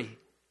fury.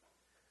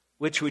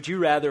 Which would you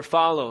rather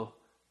follow?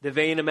 The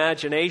vain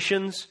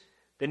imaginations,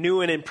 the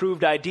new and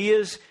improved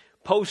ideas,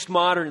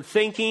 postmodern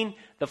thinking,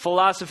 the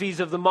philosophies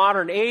of the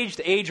modern age,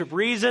 the age of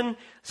reason,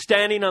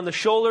 standing on the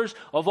shoulders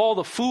of all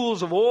the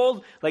fools of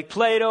old, like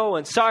Plato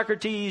and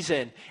Socrates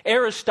and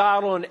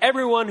Aristotle and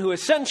everyone who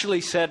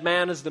essentially said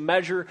man is the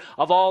measure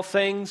of all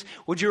things?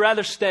 Would you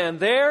rather stand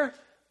there,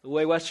 the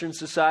way Western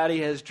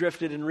society has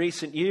drifted in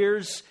recent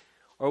years,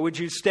 or would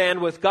you stand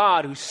with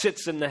God who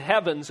sits in the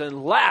heavens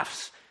and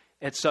laughs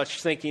at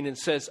such thinking and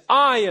says,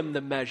 I am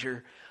the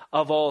measure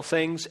of all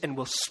things and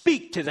will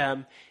speak to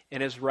them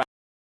in his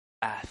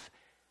wrath.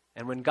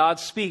 And when God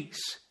speaks,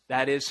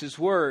 that is his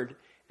word,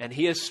 and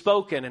he has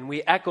spoken, and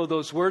we echo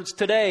those words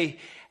today.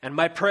 And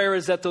my prayer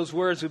is that those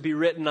words would be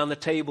written on the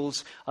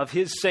tables of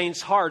his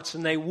saints' hearts,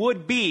 and they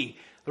would be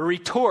the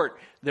retort,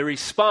 the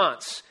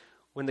response,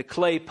 when the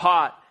clay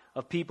pot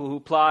of people who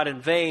plot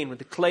in vain, when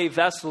the clay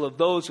vessel of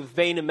those with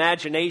vain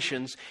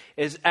imaginations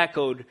is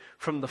echoed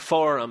from the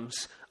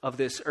forums of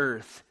this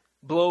earth.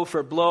 Blow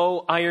for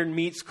blow, iron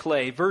meets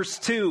clay. Verse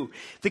 2,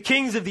 the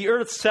kings of the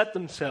earth set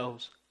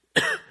themselves,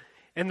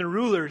 and the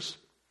rulers,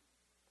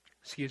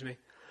 the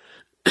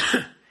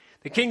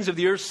kings of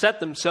the earth set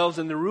themselves,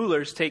 and the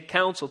rulers take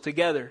counsel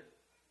together.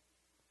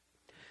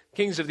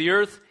 Kings of the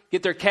earth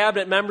get their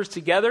cabinet members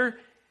together.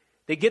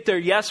 They get their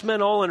yes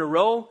men all in a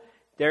row.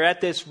 They're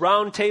at this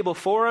round table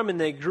forum,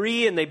 and they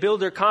agree, and they build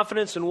their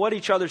confidence in what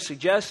each other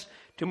suggests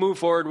to move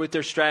forward with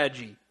their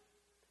strategy.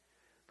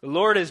 The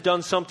Lord has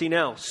done something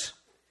else.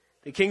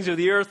 The kings of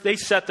the earth, they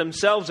set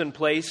themselves in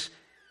place.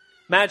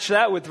 Match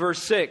that with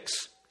verse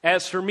 6.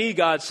 As for me,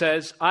 God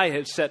says, I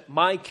have set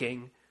my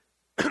king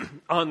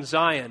on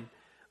Zion,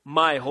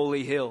 my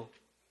holy hill.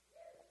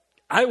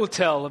 I will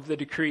tell of the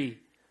decree.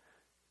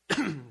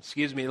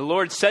 The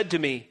Lord said to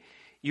me,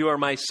 you are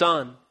my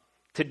son.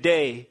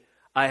 Today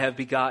I have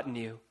begotten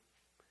you.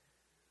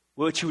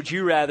 Which would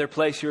you rather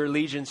place your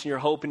allegiance and your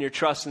hope and your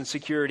trust and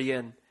security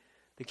in?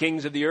 The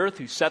kings of the earth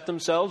who set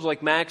themselves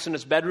like Max in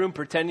his bedroom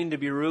pretending to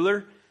be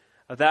ruler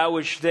of that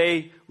which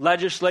they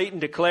legislate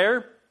and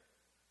declare?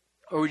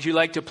 Or would you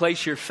like to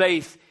place your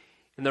faith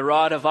in the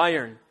rod of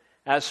iron?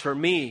 As for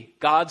me,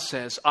 God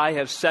says, I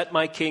have set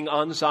my king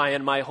on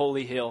Zion, my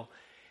holy hill.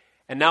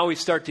 And now we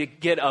start to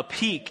get a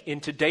peek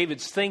into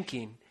David's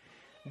thinking.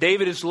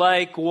 David is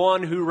like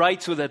one who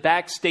writes with a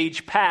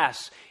backstage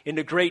pass in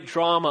the great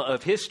drama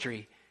of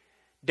history.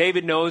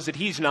 David knows that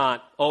he's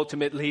not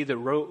ultimately the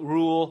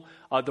rule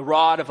of the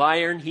rod of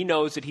iron. He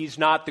knows that he's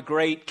not the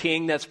great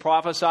king that's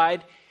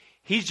prophesied.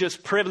 He's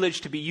just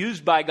privileged to be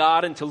used by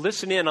God and to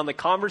listen in on the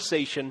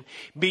conversation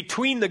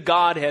between the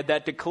Godhead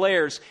that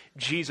declares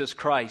Jesus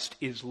Christ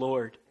is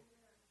Lord.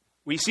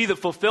 We see the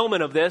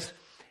fulfillment of this,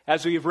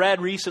 as we've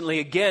read recently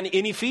again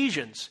in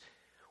Ephesians,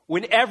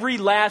 when every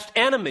last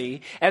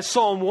enemy, as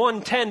Psalm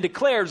 110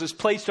 declares, is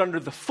placed under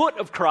the foot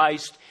of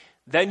Christ.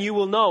 Then you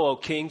will know, O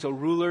kings, O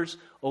rulers,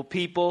 O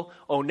people,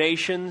 O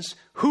nations,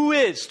 who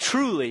is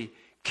truly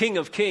King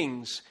of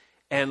kings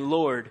and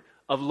Lord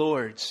of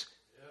lords.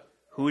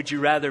 Who would you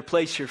rather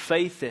place your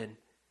faith in?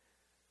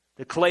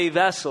 The clay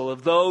vessel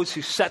of those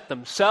who set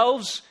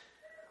themselves,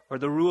 or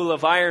the rule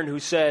of iron who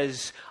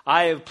says,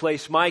 I have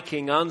placed my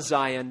king on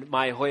Zion,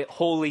 my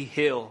holy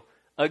hill.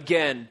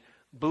 Again,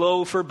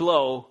 blow for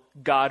blow,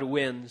 God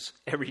wins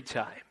every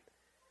time.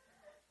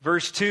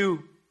 Verse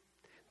 2,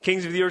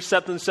 kings of the earth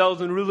set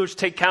themselves, and rulers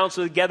take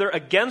counsel together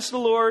against the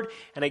Lord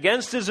and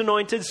against his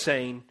anointed,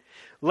 saying,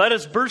 let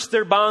us burst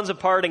their bonds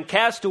apart and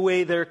cast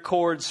away their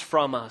cords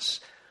from us.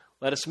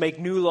 Let us make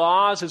new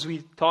laws, as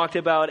we talked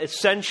about.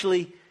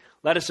 Essentially,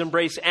 let us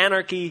embrace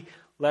anarchy.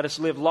 Let us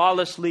live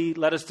lawlessly.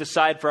 Let us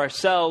decide for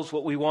ourselves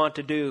what we want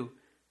to do.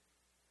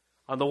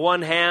 On the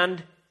one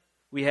hand,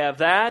 we have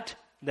that.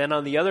 Then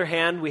on the other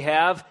hand, we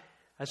have,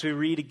 as we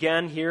read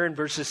again here in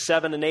verses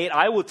 7 and 8,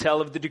 I will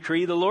tell of the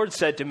decree the Lord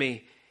said to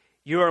me.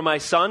 You are my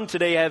son.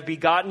 Today I have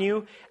begotten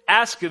you.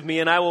 Ask of me,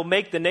 and I will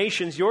make the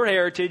nations your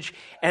heritage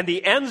and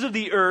the ends of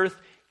the earth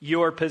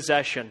your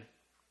possession.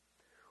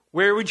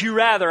 Where would you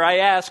rather, I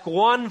ask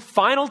one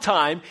final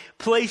time,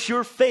 place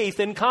your faith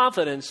and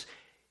confidence?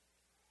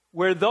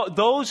 Where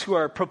those who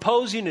are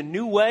proposing a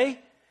new way,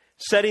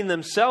 setting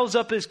themselves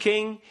up as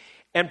king,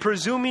 and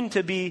presuming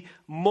to be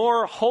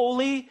more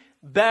holy,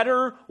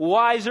 better,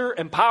 wiser,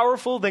 and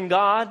powerful than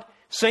God,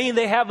 saying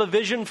they have a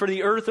vision for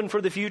the earth and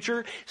for the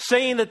future,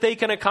 saying that they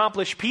can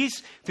accomplish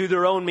peace through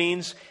their own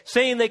means,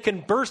 saying they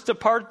can burst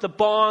apart the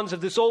bonds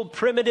of this old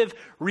primitive,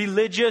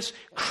 religious,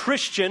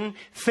 Christian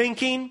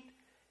thinking,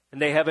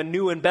 and they have a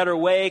new and better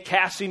way,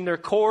 casting their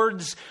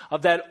cords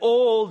of that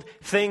old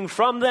thing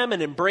from them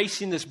and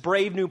embracing this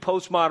brave new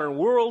postmodern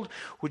world.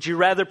 Would you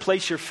rather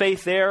place your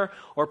faith there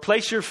or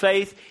place your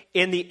faith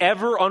in the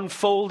ever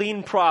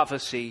unfolding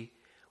prophecy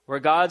where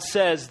God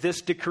says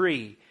this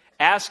decree,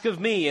 ask of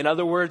me, in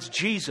other words,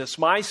 Jesus,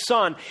 my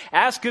son,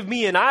 ask of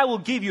me and I will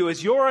give you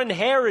as your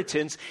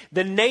inheritance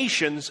the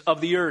nations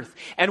of the earth.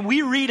 And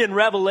we read in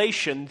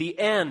Revelation the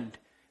end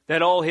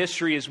that all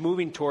history is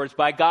moving towards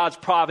by God's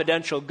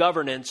providential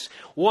governance.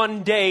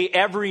 One day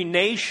every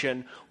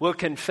nation will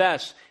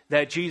confess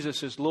that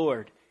Jesus is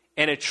Lord,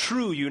 and a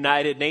true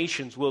United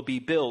Nations will be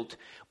built,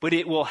 but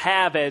it will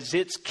have as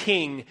its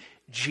king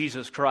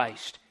Jesus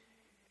Christ.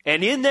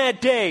 And in that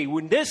day,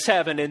 when this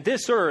heaven and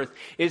this earth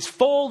is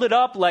folded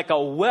up like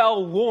a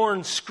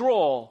well-worn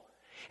scroll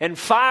and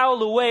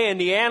filed away in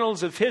the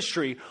annals of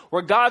history,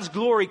 where God's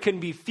glory can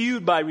be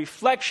viewed by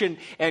reflection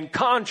and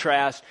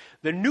contrast,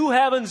 the new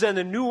heavens and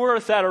the new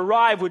earth that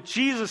arrive with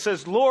Jesus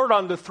as Lord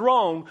on the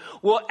throne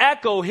will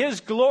echo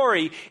his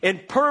glory in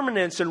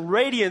permanence and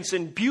radiance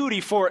and beauty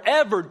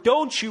forever.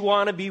 Don't you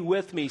want to be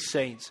with me,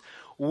 saints?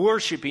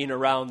 worshiping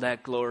around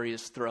that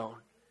glorious throne.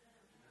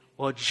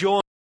 Well,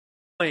 join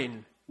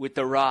with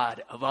the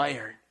rod of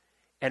iron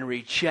and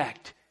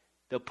reject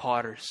the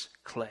potter's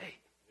clay.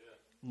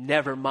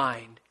 Never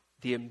mind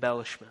the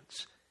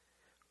embellishments.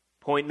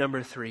 Point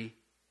number 3,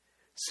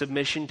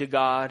 submission to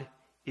God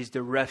is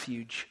the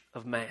refuge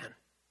of man.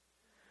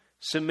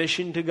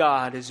 Submission to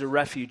God is the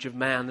refuge of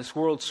man. This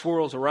world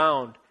swirls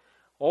around.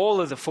 All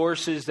of the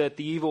forces that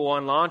the evil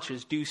one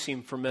launches do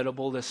seem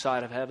formidable this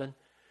side of heaven.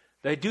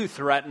 They do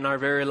threaten our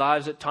very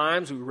lives at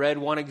times. We read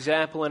one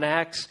example in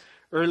Acts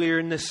earlier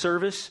in this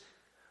service.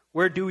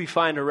 Where do we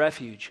find a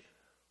refuge?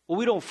 Well,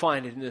 we don't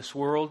find it in this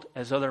world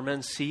as other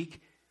men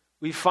seek.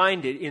 We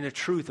find it in the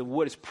truth of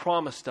what is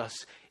promised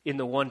us in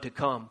the one to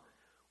come.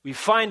 We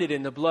find it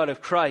in the blood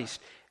of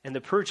Christ and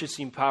the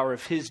purchasing power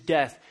of his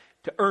death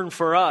to earn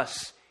for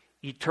us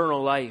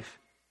eternal life.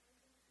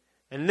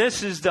 And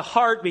this is the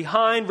heart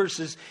behind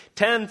verses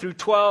 10 through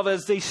 12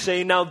 as they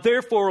say, "Now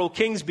therefore, O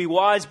kings, be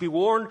wise, be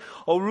warned.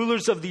 O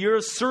rulers of the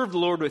earth, serve the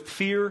Lord with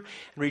fear and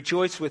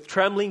rejoice with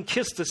trembling.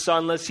 Kiss the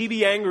Son, lest he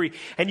be angry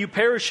and you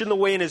perish in the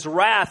way, and his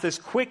wrath is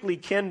quickly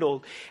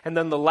kindled." And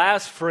then the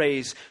last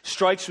phrase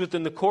strikes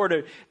a chord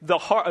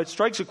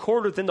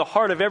within the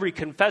heart of every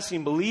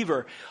confessing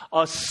believer,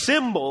 a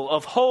symbol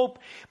of hope.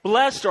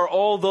 Blessed are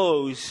all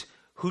those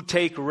who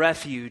take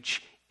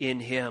refuge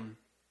in him.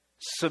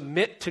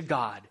 Submit to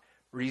God.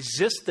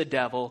 Resist the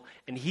devil,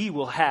 and he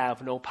will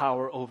have no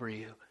power over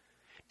you.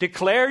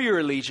 Declare your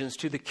allegiance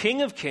to the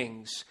King of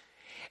Kings,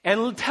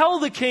 and tell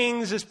the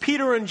kings, as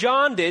Peter and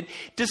John did,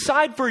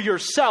 decide for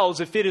yourselves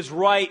if it is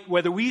right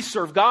whether we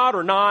serve God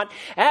or not.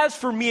 As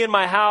for me and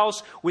my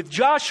house, with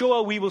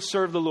Joshua we will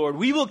serve the Lord.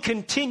 We will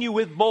continue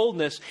with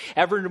boldness,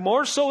 ever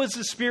more so as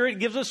the Spirit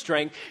gives us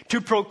strength,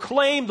 to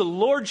proclaim the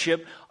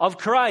lordship of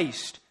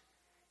Christ.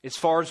 As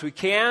far as we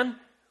can,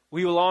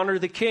 we will honor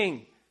the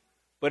king.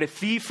 But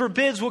if he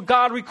forbids what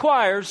God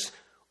requires,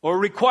 or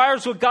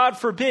requires what God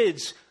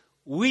forbids,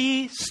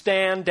 we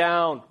stand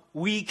down.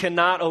 We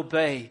cannot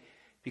obey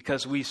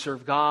because we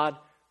serve God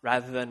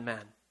rather than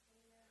men.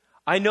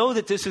 I know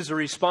that this is a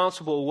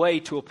responsible way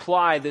to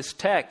apply this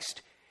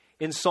text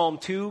in Psalm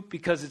 2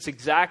 because it's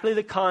exactly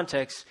the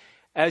context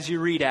as you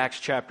read Acts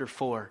chapter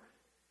 4.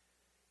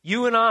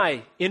 You and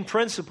I, in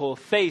principle,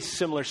 face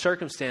similar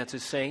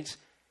circumstances, saints,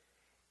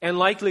 and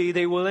likely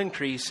they will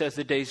increase as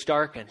the days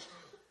darken.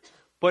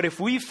 But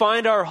if we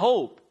find our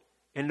hope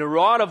in the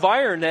rod of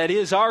iron that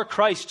is our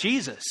Christ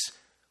Jesus,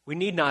 we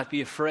need not be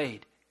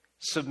afraid.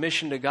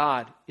 Submission to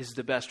God is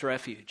the best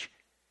refuge.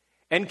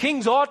 And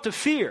kings ought to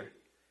fear,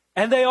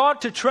 and they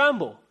ought to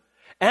tremble.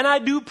 And I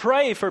do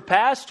pray for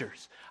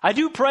pastors. I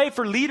do pray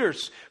for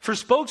leaders, for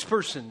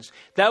spokespersons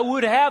that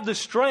would have the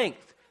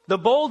strength, the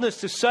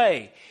boldness to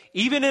say,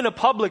 even in a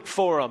public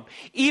forum,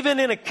 even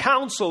in a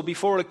council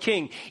before a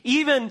king,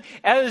 even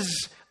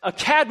as a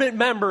cabinet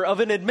member of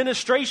an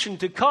administration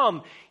to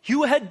come,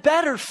 you had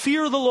better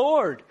fear the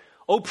Lord,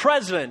 O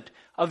President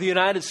of the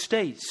United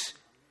States.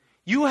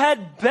 You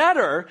had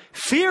better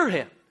fear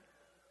him.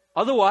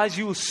 Otherwise,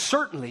 you will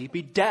certainly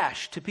be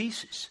dashed to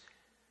pieces.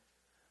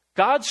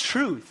 God's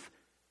truth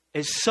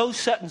is so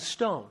set in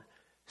stone,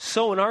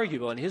 so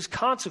inarguable, and his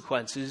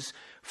consequences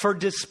for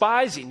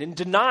despising and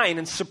denying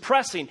and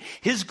suppressing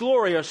his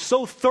glory are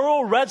so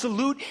thorough,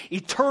 resolute,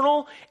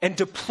 eternal, and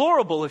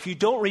deplorable if you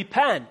don't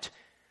repent,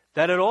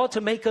 that it ought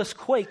to make us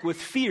quake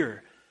with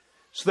fear,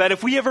 so that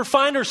if we ever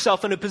find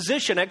ourselves in a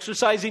position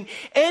exercising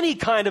any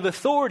kind of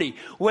authority,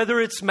 whether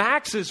it's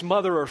Max's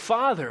mother or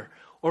father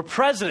or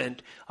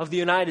president of the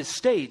United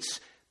States,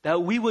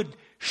 that we would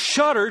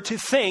shudder to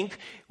think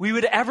we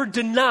would ever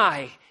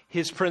deny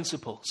his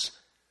principles.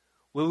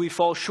 Will we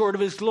fall short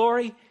of his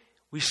glory?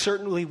 We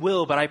certainly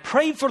will, but I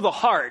pray for the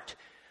heart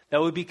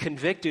that would be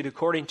convicted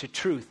according to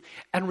truth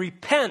and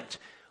repent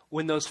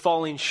when those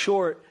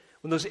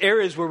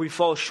areas where we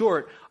fall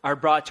short are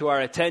brought to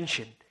our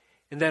attention.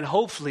 And then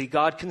hopefully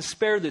God can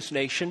spare this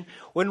nation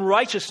when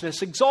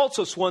righteousness exalts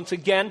us once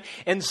again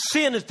and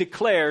sin is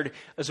declared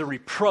as a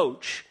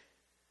reproach.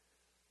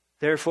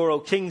 Therefore, O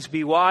kings,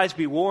 be wise,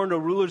 be warned, O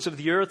rulers of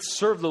the earth,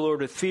 serve the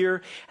Lord with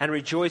fear and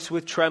rejoice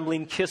with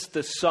trembling. Kiss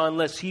the Son,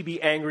 lest he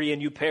be angry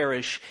and you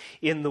perish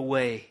in the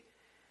way,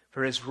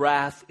 for his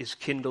wrath is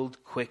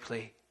kindled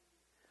quickly.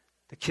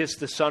 The kiss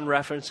the Son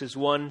reference is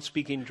one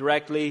speaking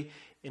directly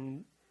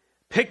in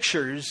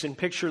pictures and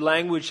picture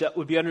language that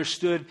would be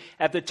understood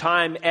at the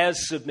time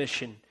as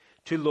submission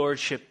to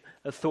lordship,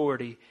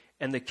 authority,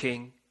 and the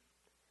king.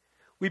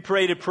 We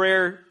prayed a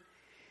prayer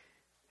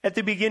at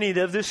the beginning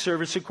of this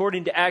service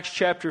according to Acts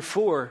chapter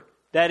 4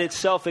 that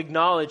itself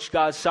acknowledged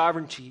God's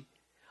sovereignty.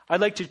 I'd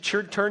like to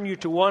turn you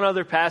to one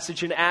other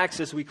passage in Acts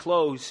as we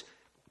close.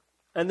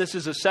 And this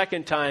is the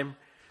second time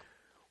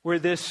where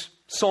this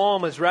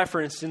psalm is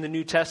referenced in the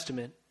New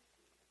Testament.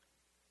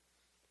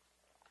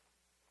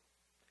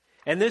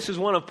 And this is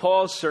one of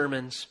Paul's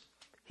sermons.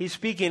 He's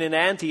speaking in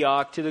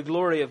Antioch to the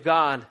glory of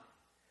God.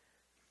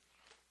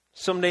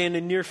 Someday in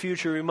the near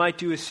future, we might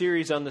do a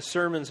series on the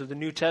sermons of the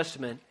New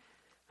Testament.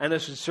 And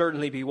this would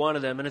certainly be one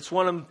of them. And it's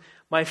one of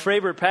my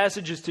favorite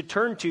passages to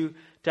turn to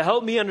to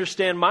help me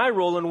understand my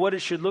role and what it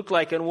should look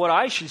like and what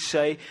I should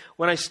say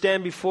when I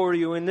stand before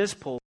you in this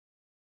pulpit.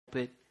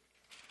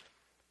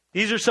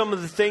 These are some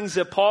of the things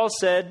that Paul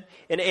said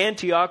in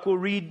Antioch. We'll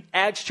read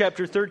Acts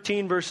chapter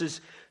 13,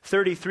 verses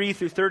 33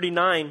 through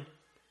 39.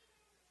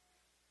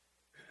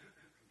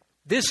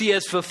 This he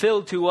has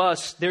fulfilled to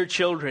us, their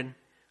children,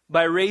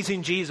 by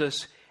raising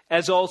Jesus,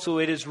 as also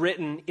it is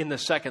written in the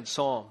second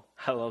psalm.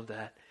 I love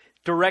that.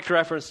 Direct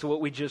reference to what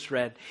we just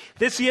read.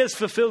 This he has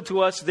fulfilled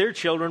to us, their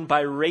children,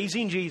 by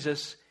raising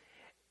Jesus,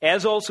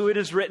 as also it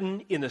is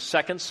written in the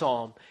second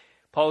psalm.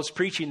 Paul is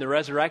preaching the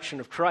resurrection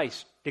of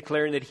Christ,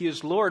 declaring that he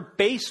is Lord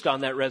based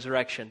on that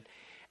resurrection.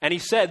 And he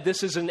said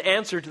this is an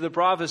answer to the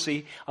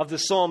prophecy of the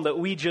psalm that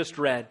we just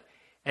read.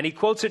 And he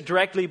quotes it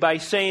directly by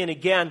saying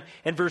again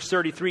in verse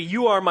 33,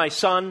 you are my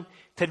son,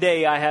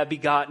 today I have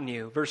begotten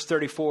you. Verse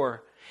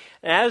 34,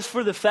 as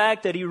for the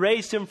fact that he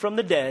raised him from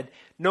the dead,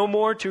 no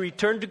more to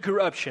return to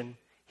corruption,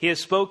 he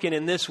has spoken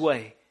in this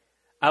way,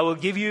 I will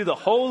give you the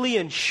holy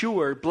and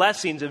sure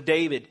blessings of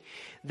David.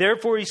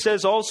 Therefore he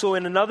says also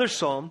in another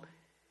psalm,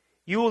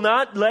 you will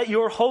not let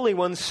your Holy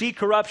One see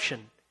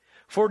corruption.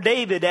 For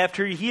David,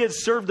 after he had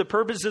served the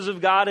purposes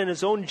of God in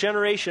his own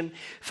generation,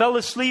 fell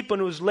asleep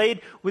and was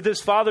laid with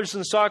his fathers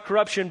and saw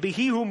corruption. But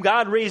he whom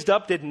God raised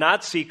up did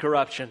not see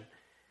corruption.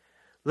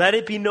 Let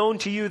it be known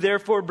to you,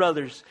 therefore,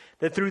 brothers,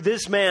 that through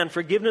this man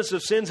forgiveness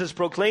of sins is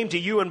proclaimed to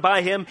you, and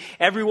by him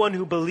everyone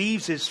who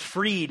believes is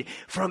freed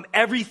from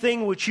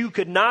everything which you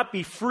could not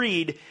be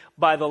freed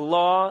by the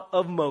law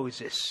of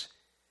Moses.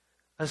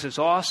 This is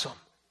awesome.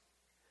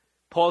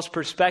 Paul's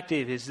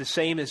perspective is the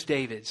same as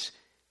David's.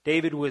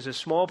 David was a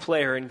small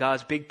player in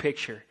God's big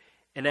picture.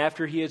 And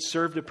after he had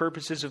served the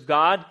purposes of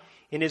God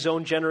in his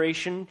own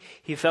generation,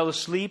 he fell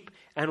asleep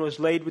and was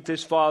laid with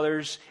his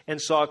fathers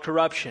and saw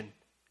corruption.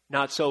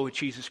 Not so with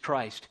Jesus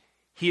Christ.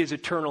 He is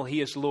eternal.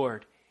 He is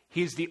Lord.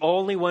 He is the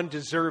only one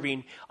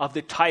deserving of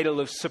the title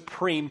of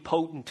supreme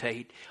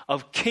potentate,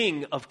 of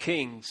King of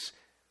kings,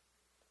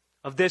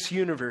 of this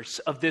universe,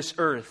 of this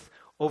earth,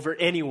 over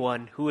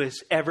anyone who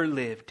has ever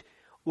lived,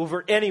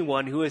 over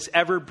anyone who has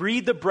ever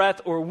breathed a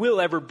breath or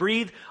will ever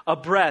breathe a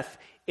breath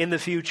in the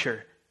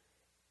future.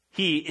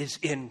 He is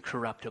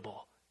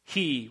incorruptible.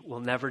 He will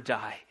never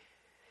die.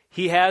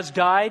 He has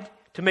died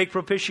to make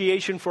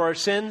propitiation for our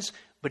sins,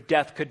 but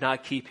death could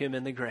not keep him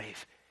in the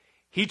grave.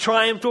 He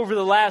triumphed over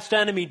the last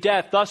enemy,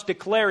 death, thus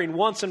declaring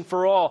once and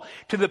for all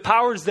to the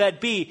powers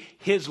that be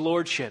his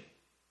lordship.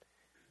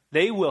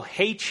 They will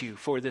hate you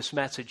for this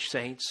message,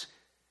 saints,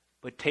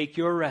 but take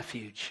your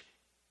refuge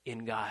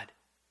in God.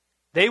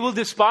 They will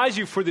despise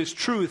you for this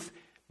truth,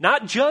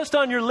 not just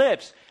on your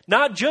lips,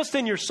 not just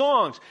in your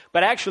songs,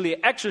 but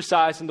actually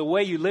exercise in the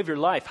way you live your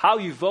life, how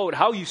you vote,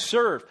 how you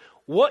serve,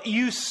 what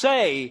you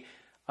say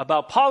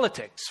about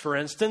politics, for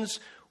instance,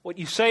 what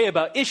you say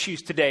about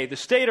issues today, the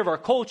state of our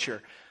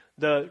culture,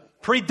 the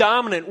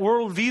predominant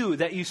worldview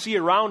that you see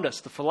around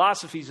us, the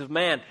philosophies of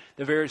man,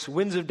 the various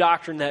winds of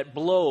doctrine that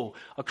blow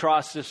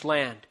across this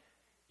land.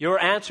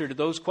 Your answer to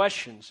those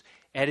questions,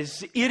 and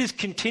it is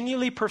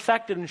continually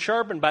perfected and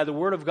sharpened by the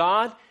Word of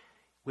God,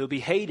 will be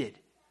hated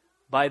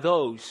by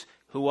those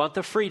who want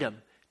the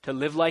freedom to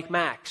live like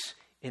Max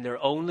in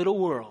their own little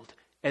world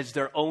as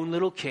their own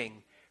little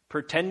king,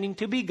 pretending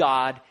to be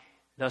God,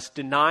 thus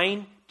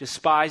denying,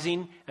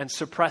 despising, and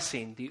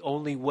suppressing the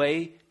only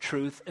way,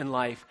 truth, and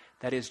life,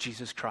 that is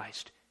Jesus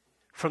Christ.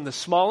 From the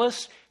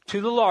smallest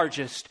to the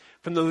largest,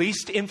 from the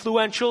least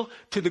influential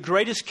to the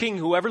greatest king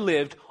who ever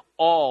lived,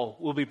 all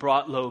will be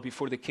brought low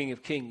before the King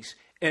of Kings,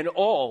 and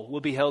all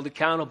will be held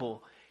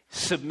accountable.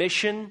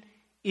 Submission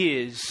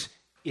is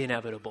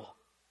inevitable.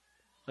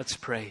 Let's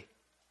pray.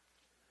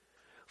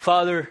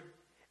 Father,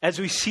 as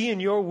we see in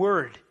your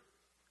word,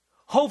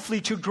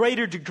 hopefully to a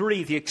greater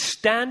degree, the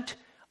extent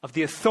of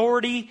the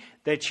authority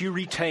that you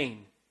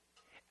retain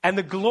and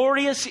the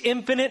glorious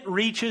infinite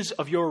reaches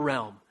of your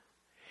realm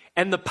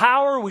and the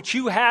power which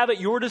you have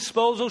at your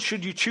disposal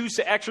should you choose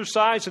to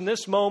exercise in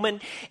this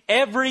moment,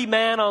 every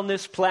man on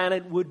this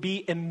planet would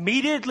be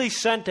immediately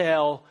sent to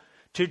hell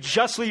to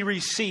justly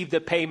receive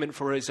the payment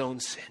for his own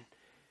sin.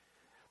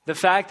 The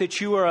fact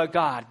that you are a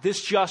God,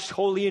 this just,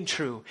 holy, and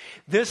true,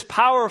 this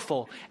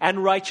powerful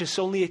and righteous,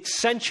 only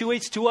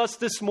accentuates to us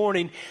this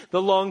morning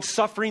the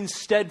long-suffering,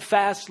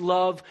 steadfast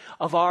love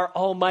of our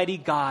Almighty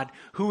God,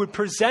 who would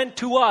present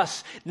to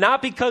us,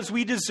 not because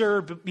we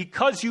deserve, but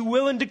because you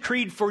will and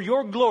decreed for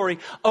your glory,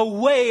 a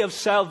way of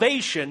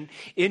salvation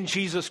in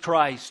Jesus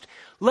Christ.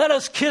 Let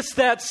us kiss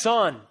that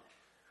Son.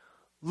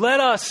 Let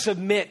us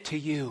submit to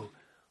you.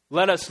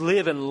 Let us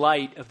live in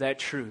light of that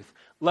truth.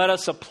 Let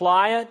us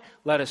apply it,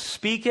 let us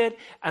speak it,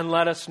 and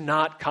let us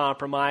not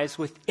compromise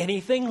with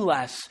anything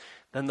less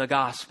than the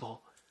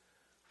gospel.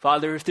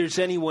 Father, if there's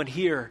anyone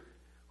here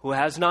who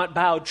has not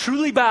bowed,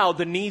 truly bowed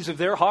the knees of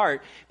their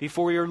heart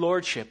before your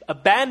lordship,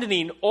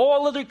 abandoning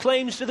all other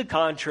claims to the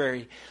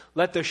contrary,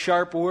 let the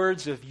sharp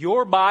words of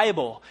your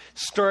Bible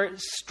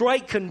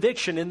strike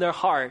conviction in their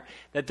heart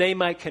that they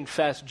might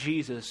confess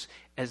Jesus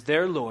as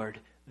their Lord,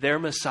 their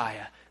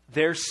Messiah,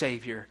 their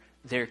Savior,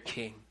 their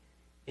King.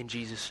 In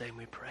Jesus' name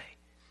we pray.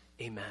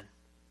 Amen.